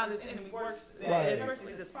understand how this enemy works,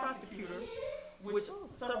 especially this prosecutor, which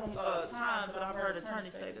several times that I've heard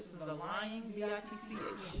attorneys say this is a lying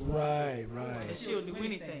bitch. Right. And she'll do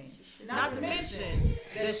anything. Not to mention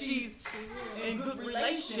that she's in good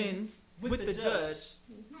relations with the judge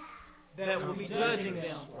that will be judging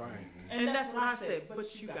them. Right. And that's what I said,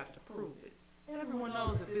 but you got to prove it. Everyone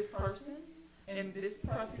knows that this person and this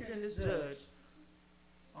prosecutor and this judge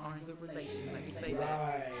are in good relations. Let me say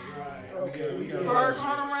that. Right. Okay. Her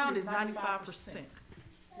turnaround is 95%.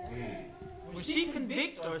 When she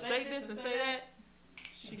convict or say this and say that,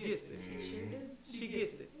 she gets it. She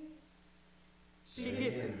gets it. She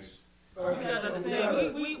gets it. You gotta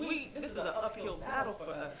understand, this is an uphill battle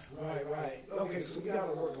for us. Right. Okay, so we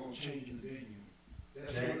gotta work on changing the venue.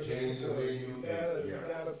 That's Change the venue. We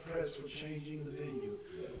gotta press for changing the venue.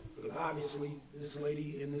 Because obviously this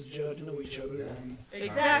lady and this judge know each other.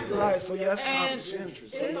 Exactly. Right, so yeah, that's and conflict of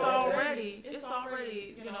interest. It's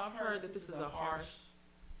already, I've heard that this is a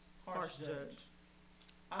harsh judge.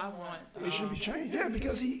 I want. It should be changed. Yeah,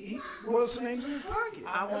 because he what's the names in his pocket.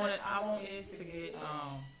 I want is to get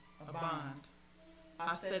a bond.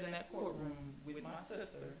 I sat in that courtroom with my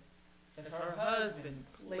sister as her husband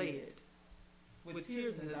pled with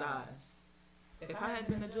tears in his eyes. If I had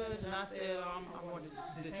been a judge and I said I wanted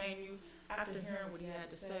to detain you, after hearing what he had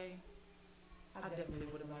to say, I definitely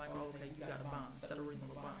would have been like, oh, okay, you got a bond, set a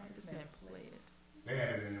reasonable bond. This man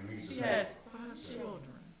pled. She has 5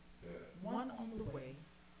 children. One on the way.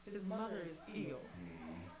 His mother is ill.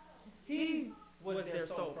 He was their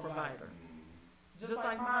sole provider. Just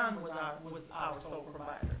like mine was our sole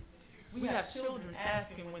provider. We have children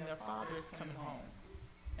asking when their father is coming home.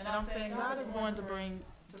 And I'm saying God is going to bring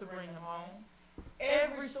him home.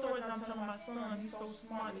 Every story that I'm telling my son, he's so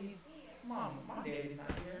smart. He's, Mama, my daddy's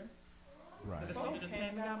not here. Right. The soldiers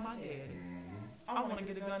came and got my daddy. I want to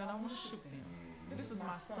get a gun and I want to shoot them. This is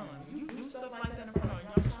my son. You do stuff like that in front of a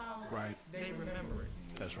young child, right? They remember it.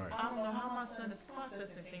 That's right. I don't know how my son is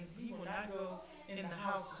processing things, but he will not go in the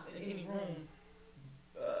house, just in any room,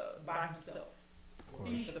 by himself.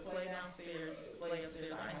 He used to play downstairs, used to play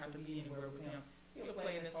upstairs. I didn't have to be anywhere with him. He would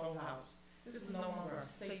play in this whole house. This is no longer a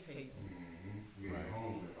safe haven.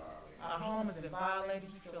 Our home has been violated.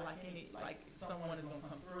 He feel like someone is gonna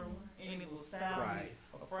come through. Any little sound, right.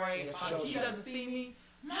 He's afraid. If he doesn't see me,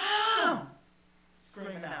 Mom,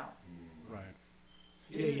 screaming out. Right.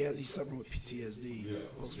 Yeah, he's suffering with PTSD,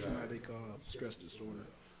 post-traumatic stress disorder.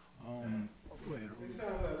 Go ahead. It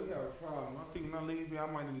sounds like we got a problem. I think when I leave here,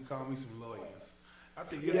 I might need to call me some lawyers. I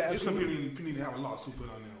think it's some people need to have a lawsuit put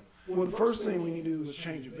on them. Well, the first thing we need to do is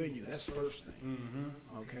change the venue. That's the first thing.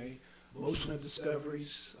 Okay. Motion of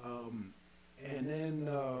discoveries, and then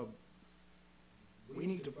we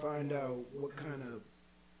need to find out what kind of,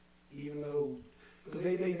 even though, because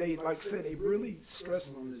they like I said, they really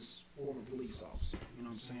stressing on this former police officer. You know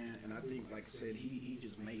what I'm saying? And I think, like I said, he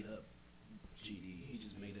just made up GD. He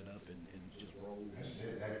just made it up and just rolled.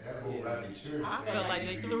 I felt like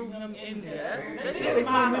they threw him in there. That's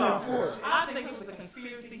my thought. I think it was a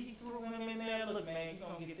conspiracy. He threw him in there. Look, man, you're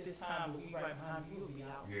gonna get it this time, but we right behind you. We'll be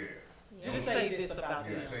out. Just say this about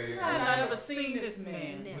him. I've not ever seen this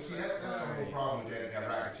man. But see, that's the whole problem with that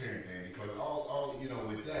racketeering thing, because all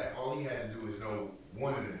with that, all he had to do is know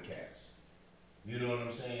one of them cats. You know what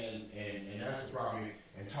I'm saying? And that's the problem.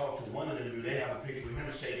 And talk to one of them dudes. They have a picture of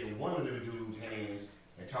him shaking one of them dudes' hands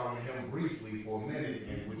and talking to him briefly for a minute.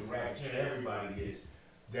 And with the racketeering, everybody gets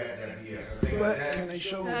that BS. I think But can they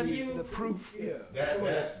show the proof? Yeah.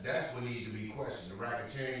 That's what needs to be questioned. The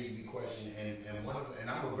racketeering needs to be questioned. And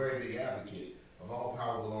I'm a very big advocate of all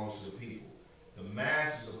power belongs to the people. The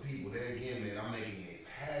masses of people. There again, man, I'm making a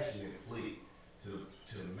passionate plea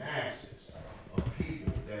to the masses of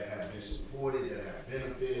people that have been supported, that have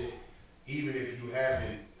benefited, even if you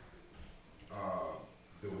haven't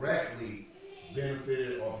directly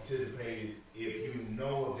benefited or participated, if you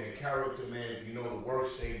know of their character, man, if you know the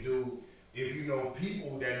works they do, if you know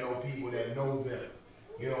people that know them.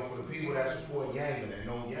 You know, for the people that support Yanga, that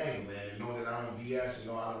know Yanga, man, and know that I don't BS,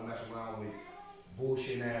 and know I don't mess around with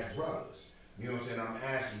bullshit ass brothers. You know what I'm saying? I'm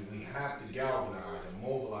asking you, we have to galvanize and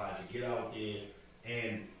mobilize and get out there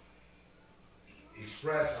and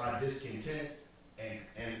express our discontent and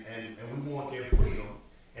we want their freedom,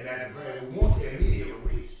 and at the very we want their immediate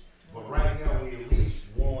release. But right now we at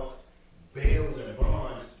least want bails and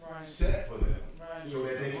bonds set for them so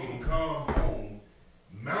that they can come home,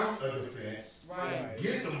 mount a defense,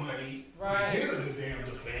 get the money to get a damn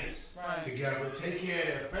defense together, take care of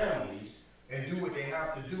their families, and do what they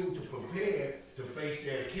have to do to prepare to face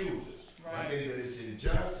their accusers. I think that it's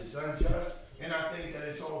unjust, it's unjust, and I think that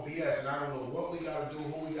it's all BS. And I don't know what we got to do,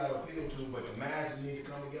 who we got to appeal to, but the masses need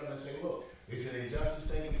to come together and say, look, it's an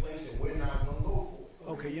injustice taking place, and we're not going to go for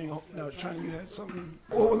it. Okay, you know, now China, you had something.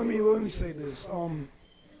 Well, let me say this.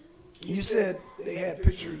 You said they had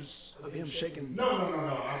pictures of him shaking. No.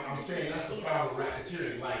 I'm saying that's the problem with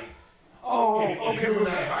racketeering. Like, okay.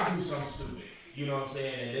 If I do something stupid, you know what I'm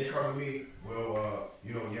saying, and they come to me, well,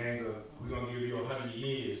 you know, Yanga, we're gonna give you 100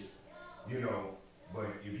 years, you know. But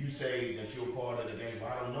if you say that you're part of the gang,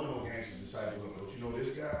 well, I don't know no gangster disciple. Don't you know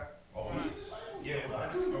this guy? Oh, he's a disciple. Yeah, well,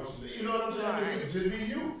 I do know something. You know what I'm saying? I mean, it just be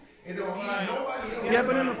you. And don't need nobody else. Yeah,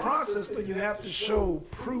 but in the process, though, you have to show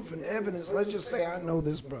proof and evidence. Let's just say I know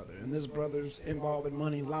this brother, and this brother's involved in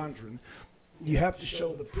money laundering. You have to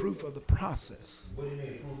show the proof of the process. What do you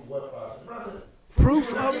mean, proof of what process? Brother?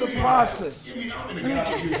 Proof of the process. Let me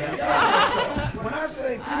give you that. When I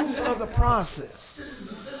say proof of the process, this is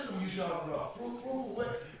the system you talking about. Proof of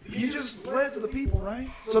what? You just pled to the people, right?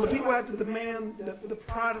 So the people have to demand the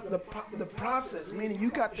process, meaning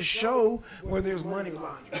you got to show where there's money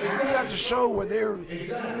laundering. You got to show where there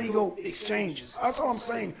is illegal exchanges. That's all I'm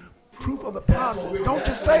saying. Proof of the process. Don't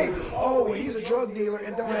just say, oh, well, he's a drug dealer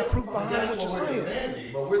and don't have proof behind what you're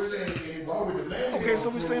saying. But we're saying while we're demanding. Okay, so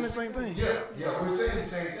we're saying the same thing. Yeah, we're saying the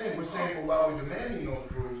same thing. We're saying while we're demanding those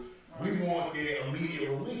proofs, we want their immediate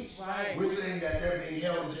release. We're saying that they're being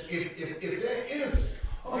held if they're innocent.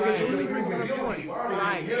 Okay, so let me bring up another point.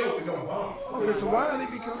 Okay, so why are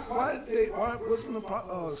they what's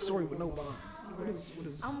the story with no bond? What is?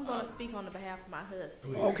 I'm gonna speak on the behalf of my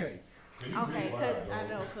husband. Okay. Okay,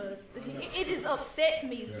 cause it just upsets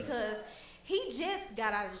me because he just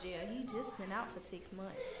got out of jail. He just been out for 6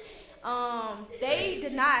 months. They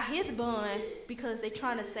denied his bond because they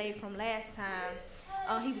trying to say from last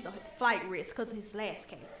time he was a flight risk because of his last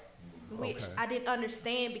case. Which I didn't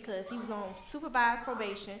understand because he was on supervised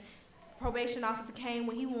probation. Probation officer came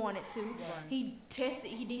when he wanted to. He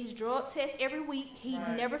did his drug test every week. He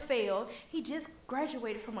never failed. He just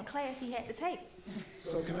graduated from a class he had to take.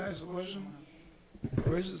 So can I ask a question?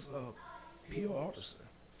 Where's his PO officer?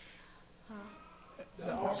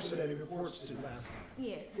 The officer that he reports to last time.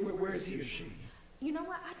 Yes. Where is he or she? You know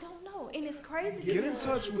what? I don't know. And it's crazy. Get in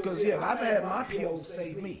touch because, I've had my PO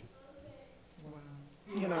save me.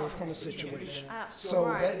 You know, from a situation. So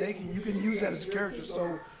that you can use that as a character.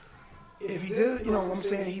 So if he did, you know what I'm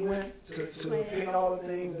saying, he went to pay all the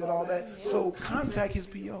things, did all that. So contact his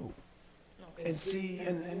PO and see,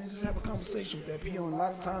 and just have a conversation with that PO. And a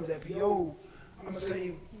lot of times that PO, I'm gonna tell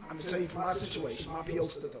you from my situation, my PO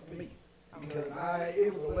stood up for me because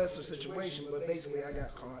it was a lesser situation, but basically I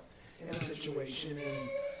got caught in a situation and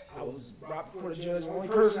I was brought before the judge. The only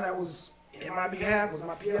person that was in my behalf was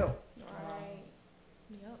my PO.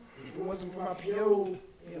 If it wasn't for my PO,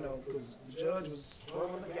 you know, because the judge was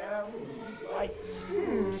twirling the gavel, and he was like,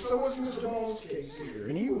 so what's Mr. Ball's case here?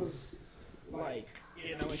 And he was like,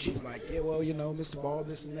 you know, and she's like, yeah, well, you know, Mr. Ball,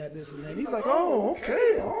 this and that, this and that. And he's like, oh,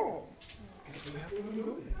 okay, guess we have to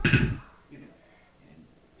do it.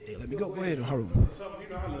 Hey, let me go. Go ahead, Haru. Something, you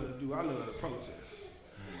know, I love to do. I love to protest.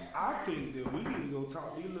 I think that we need to go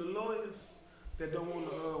talk to these little lawyers that don't want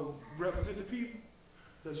to represent the people.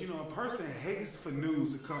 Because, you know, a person hates for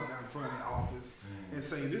news to come down in front of the office and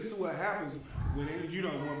say, this is what happens when, you know,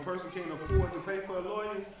 when a person can't afford to pay for a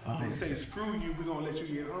lawyer, they say, screw you, we're going to let you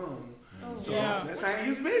get home. So that's how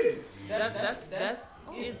his business. That's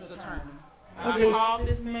his attorney. Okay. I called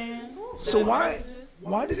this man. So why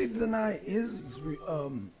did he deny his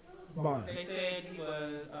bond? They said he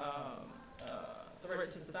was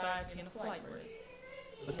threat to society and a flight risk.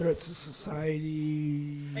 A threat to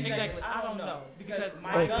society. Exactly. I don't know because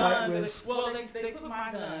my flight guns. risk. Well, they put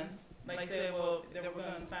my guns. They said, well, there were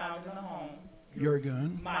guns found in the home. Your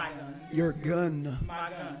gun. My gun. Your gun.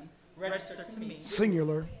 My gun. Registered to me.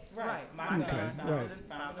 Singular. Right. My gun. Found in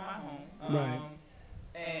my home. Right.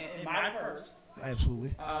 And in my purse.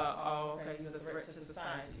 Absolutely. Okay. He's a threat to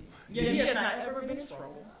society. Yeah, he has not ever been in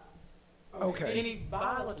trouble. Okay. Any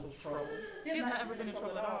volatile trouble. He has not ever been in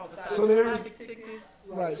trouble at all. So there's tickets.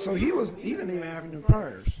 right. So he didn't even have any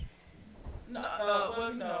priors. No,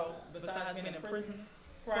 well, no. Besides being in prison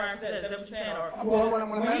prior to that, is that what you're saying? Or Well, when I'm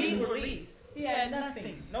when asking, he's released, he had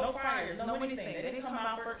nothing, no priors, no anything. They didn't come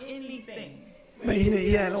out for anything. man,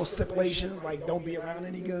 he had no stipulations like don't be around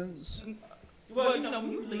any guns. Well, you know,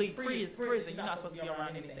 when you leave prison, you're not supposed to be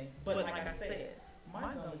around anything. But like I said, my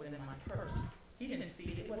gun was in my purse. He didn't see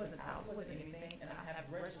it. It wasn't out. It wasn't anything. And I have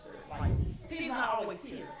registered. Like, he's not always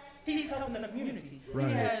here. He's helping the community. Right.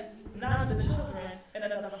 He has 9 other children in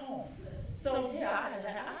another home. So, yeah,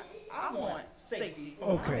 I want safety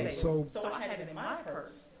for my babies. So I had it in my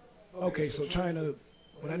purse. Okay, so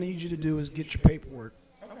what I need you to do is get your paperwork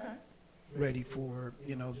Okay. ready for,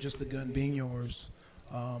 you know, just the gun being yours.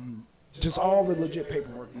 Just all the legit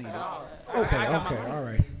paperwork needed. Okay, all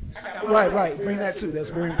right. Right, bring that too. That's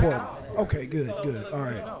very important. Okay, good, all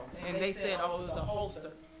right. And they said, oh, it was a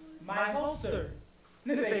holster. My holster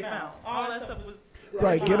that they found. All that stuff was...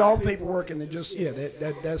 Right, get all the paperwork and then just,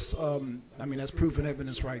 that's, that's proof and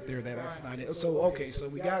evidence right there that that's not it. So, okay, so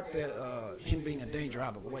we got that, him being a danger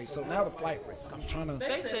out of the way. So now the flight risk. I'm trying to...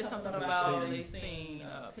 They said something about they seen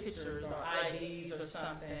pictures or IDs or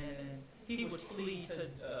something, and he would flee to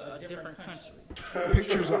a different country.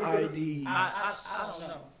 Pictures of IDs. I don't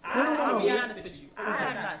know. No. I'll be honest with you. I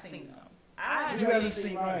have not seen them. You haven't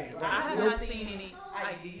seen, right. I have not seen any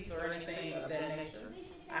IDs or anything of that nature.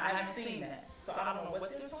 I haven't seen that. So I don't know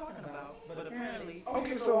what they're talking about, but apparently...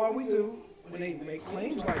 Okay, so all we do, when they make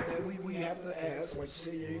claims like that, we have to ask, like you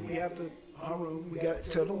said, we have to, we got to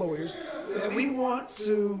tell the lawyers that we want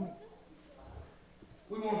to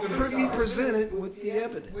be presented with the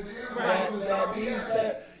evidence.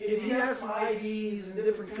 That if he has some IDs in a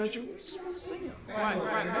different country, we just want to see them.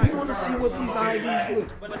 Right. We want to see what these IDs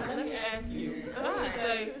look. But let me ask you, let's just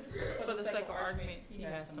say, for the sake of argument, he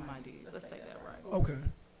has some IDs. Let's say that, right? Okay.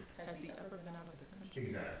 Has he ever been out of the country?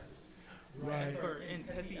 Exactly. Right. And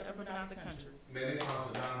has he ever been out of the country? Man,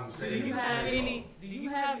 Do you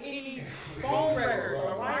have any phone records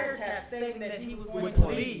or wiretaps stating that he was going to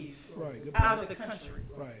leave Right. out of the country?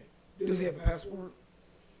 Right. Does he have a passport?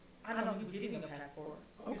 I know he was getting a passport.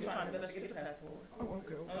 He was trying to investigate the passport. Oh,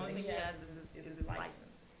 okay. The only thing he has is his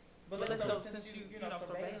license. But let's go, since you know,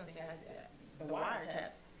 surveillance has the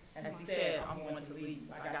wiretaps, and as he said, I'm going to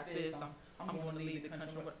leave. I got this. I'm going to leave the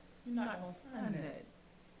country. But you're not going to find that.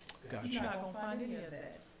 Gotcha. You're not going to find any of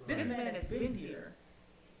that. This man has been here.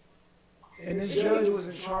 And this judge was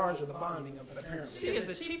in charge of the bonding of it, apparently. She is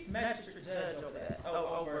the chief magistrate judge over that,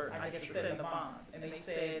 over I guess, setting the bonds. And they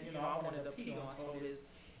said, you know, I wanted to appeal. I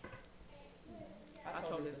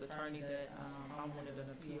told his attorney that I wanted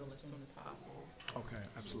an appeal as soon as possible. Okay,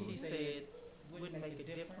 absolutely. He said wouldn't make a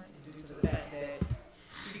difference due to the fact that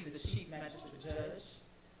she's the chief magistrate judge.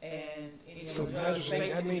 And so the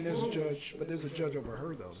magistrate, I mean, there's a judge, but there's a judge over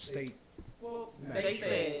her, though, the state. Well, they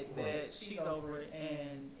said that she's over it,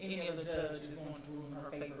 and any other judge is going to rule in her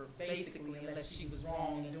favor, basically, unless she was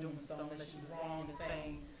wrong in doing so, unless she was wrong in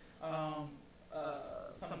saying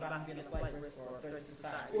something about getting a flight risk or a threat to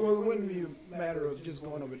society. Well, it wouldn't be a matter of just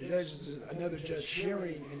going over the judges, it's another judge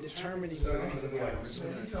hearing and determining whether he's a flight risk or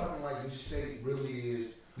You're not. talking like this state really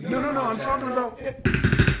is. No, I'm talking about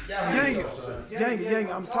Yanga.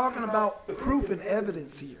 I'm talking about proof and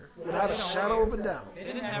evidence here, without a shadow of a doubt. They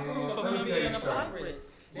didn't have proof of him being a flight risk.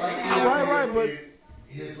 Right, but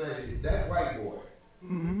his legend, that white boy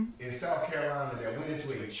in South Carolina that went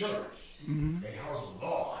into a church, a house of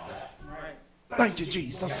God. Right. Thank you,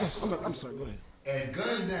 Jesus. I'm sorry, go ahead. And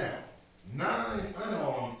gunned down 9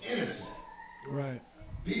 unarmed innocent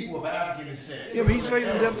people of African descent. Yeah, but he's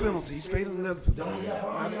facing the death penalty. He's facing the death penalty. Don't he have a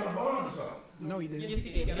bond or something? No, he didn't. Yes,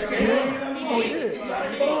 he did. Oh, he did. He got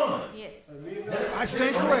a bond. Yes. I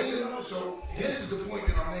stand corrected. So this is the point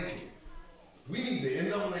that I'm making. We need to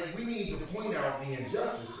we need to point out the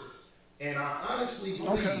injustices. And I honestly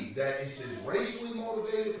believe that it's racially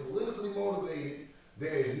motivated, politically motivated.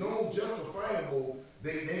 There is no justifiable.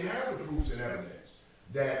 They have the proofs and evidence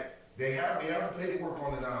that we have the paperwork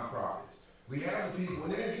on the nonprofits. We have the people,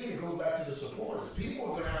 and then again, it goes back to the supporters. People are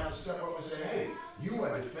going to have to step up and say, hey, you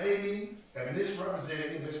are defaming and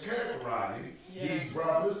misrepresenting, mischaracterizing these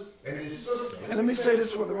brothers and these sisters. And let me say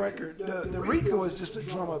this for the record. The RICO is just to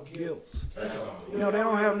drum up guilt. You know, they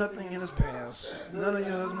don't have nothing in his past. None of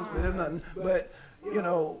your husbands, there's nothing. But, you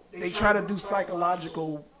know, they try to do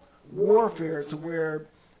psychological warfare to where...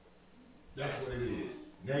 That's what it is.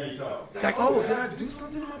 Now you talk. Like, oh, did I do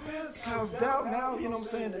something in my past? Cause doubt now, you know what I'm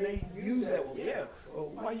saying? And they use that. Well, yeah.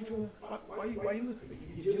 Well, why you feeling? Why you looking?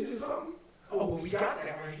 You did something? Oh, well, we got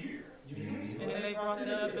that right here. And then they brought it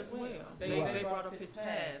up as well. They brought up his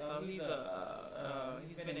past. So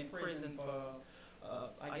he's been in prison for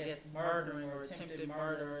I guess murdering or attempted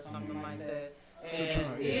murder or something like that.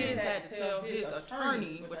 And he had to tell his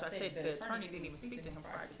attorney, which I said the attorney didn't even speak to him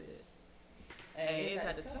prior to this. And he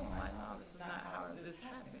had to tell him, like, no, this is not how this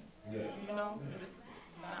happened. Yeah. You know, this is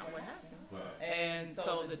not what happened. Right. And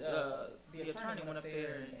so the attorney went up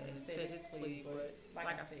there and said his plea, but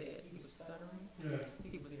like I said, he was stuttering. Yeah.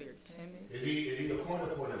 He was very timid. Is he a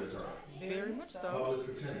court-appointed attorney? Very much so. Public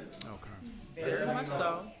pretender. Okay. Very much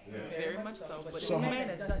so. Yeah. Very much so. But this man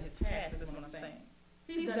has done his past, is what I'm saying.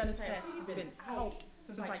 He's done his past. He's been out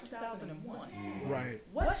since like 2001. Right.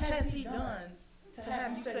 What has he done to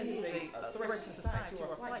have you say he's a threat to society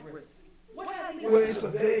or a flight risk? What has he done? Well, it's a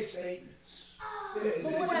vague statement. But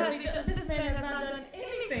what has he done? This man has not done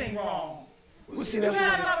anything wrong. Well, see, You that's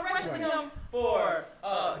have what not arrested him for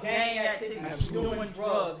gang activities, doing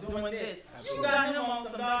drugs, doing this. You got him on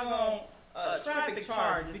some doggone traffic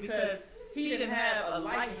charges because he didn't have a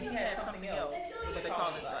license. He had something else. What they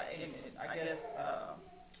call it, I guess, I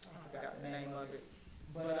forgot the name of it.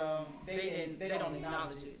 But they don't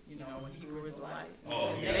acknowledge it, you know, when Hebrew Israelite.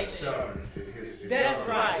 Oh, yeah, that's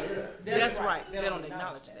right. Yeah. That's right. They don't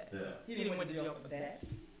acknowledge that. Yeah. He didn't went to jail for that.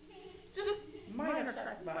 Just minor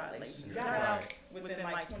traffic violations. Got out within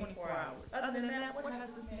like 24 hours. Other than that, what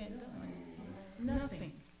has this man done?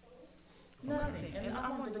 Nothing. Nothing. And I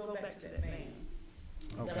wanted to go back to that man.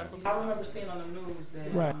 Okay. I remember seeing on the news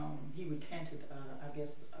that he recanted, I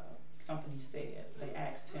guess, something he said. They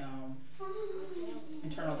asked him,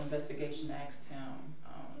 internal investigation asked him,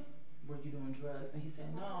 were you doing drugs? And he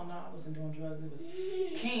said, no, I wasn't doing drugs. It was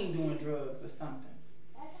King doing drugs or something.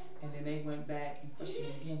 And then they went back and questioned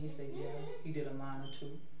him again. He said, yeah, he did a line or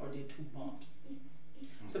two, or did 2 bumps.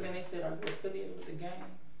 So then they said, are you affiliated with the gang?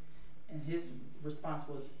 And his response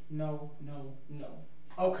was, no.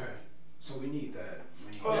 Okay. So we need that.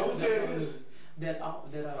 I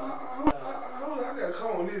gotta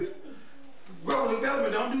come on this. Growing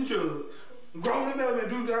development don't do drugs. Growing development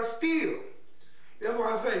do that steal. That's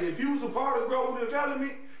why I say if you was a part of growing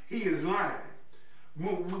development, he is lying.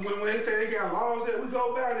 When they say they got laws that we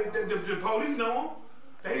go by, the police know them.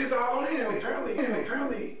 They just all on the internet.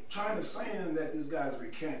 Apparently, China's saying that this guy's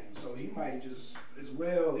recanting, so he might just as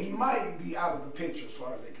well. He might be out of the picture as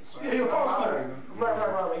far as they're concerned. Yeah, he's a false flag.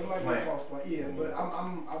 Right. He might be a false flag. Yeah, but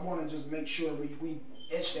I want to just make sure we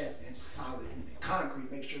etch that in solid and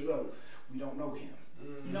concrete. Make sure we don't know him.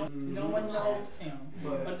 No one knows him.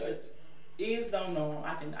 But ears don't know him.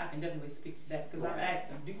 I can definitely speak to that because I've asked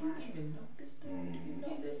him, do you even know this dude? Do you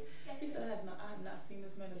know this? He said, I have not seen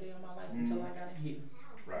this man a day in my life until I got in here.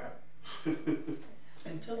 Right.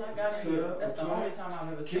 Until I got in here. That's the only time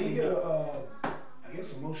I've ever seen him. Can we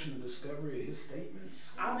get a motion of discovery of his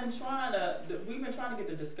statements? We've been trying to get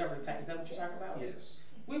the discovery pack. Is that what you're talking about? Yes.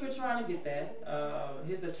 We've been trying to get that.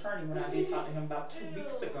 His attorney, when I did talk to him about 2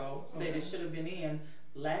 weeks ago, said it should have been in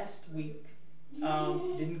last week.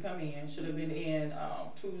 Didn't come in. Should have been in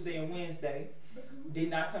Tuesday and Wednesday. Did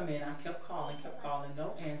not come in. I kept calling,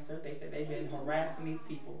 no answer. They said they've been harassing these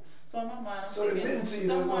people. So in my mind, I'm thinking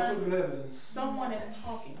someone is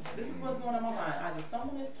talking. This is what's going on in my mind. Either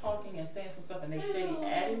someone is talking and saying some stuff and they steady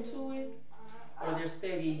adding to it, or they're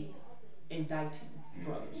steady indicting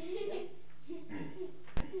brothers.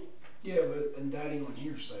 Yeah, but indicting on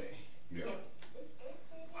hearsay. Yeah.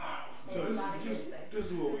 Wow. So this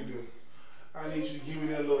is what we do. I need you to give me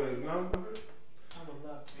that lawyer's number,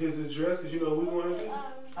 his address, because you know what we're going to do?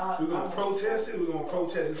 We're going to protest it. We're going to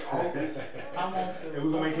protest his office. And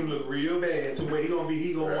we're going to make him look real bad to where he going to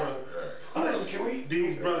want to push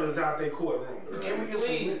these brothers out their courtroom.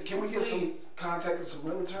 Can we get some contact of some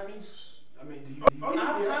real attorneys? I mean, do you?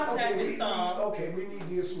 I've contacted some. Okay, we need to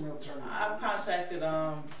get some real attorneys. I've contacted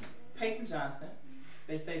Peyton Johnson.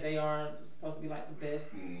 they say they are supposed to be like the best.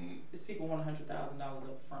 These people want $100,000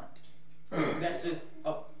 up front. That's just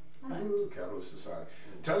up front. Capitalist society.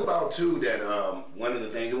 Tell about too that one of the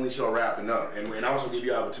things, and we start wrapping up, and I also give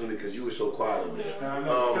you opportunity because you were so quiet over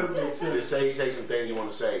there. To say some things you want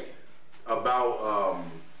to say about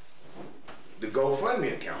the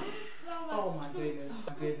GoFundMe account. Oh my goodness,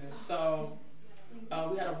 So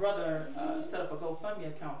we had a brother set up a GoFundMe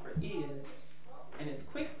account for Iz, and as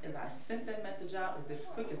quick as I sent that message out, is as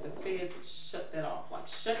quick as the feds shut that off. Like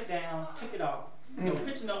shut it down, took it off. No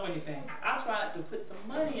picture, no anything. I tried to put some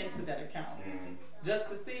money into that account just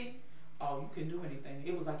to see. Oh, you couldn't do anything.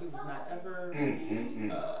 It was like it was not ever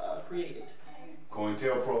created.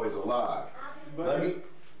 COINTELPRO is alive. But Let me.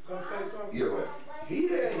 Gonna say something? Yeah, what? He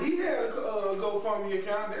had a GoFundMe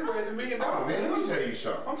account. They raised $1 million. Oh man, let me tell you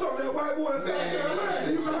something. I'm talking that white boy in South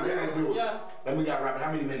Carolina. Yeah. Then we got wrap it.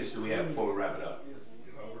 How many minutes do we have before we wrap it up? It's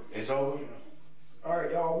over. It's over. All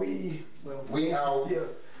right, y'all. We out. Yeah.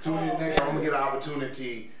 Tune in next time. I'm gonna get an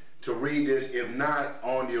opportunity to read this. If not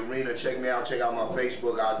on the Arena, check me out. Check out my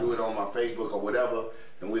Facebook. I'll do it on my Facebook or whatever,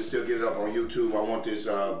 and we'll still get it up on YouTube. I want this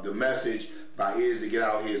the message by Iz to get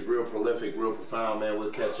out here. It's real prolific, real profound, man. We'll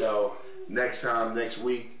catch y'all next time, next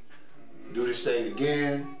week. Do this thing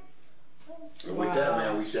again. And with that,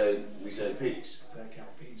 man, we say peace. That count.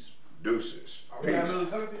 Peace. Deuces. We got another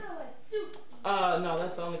copy? No,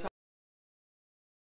 that's the only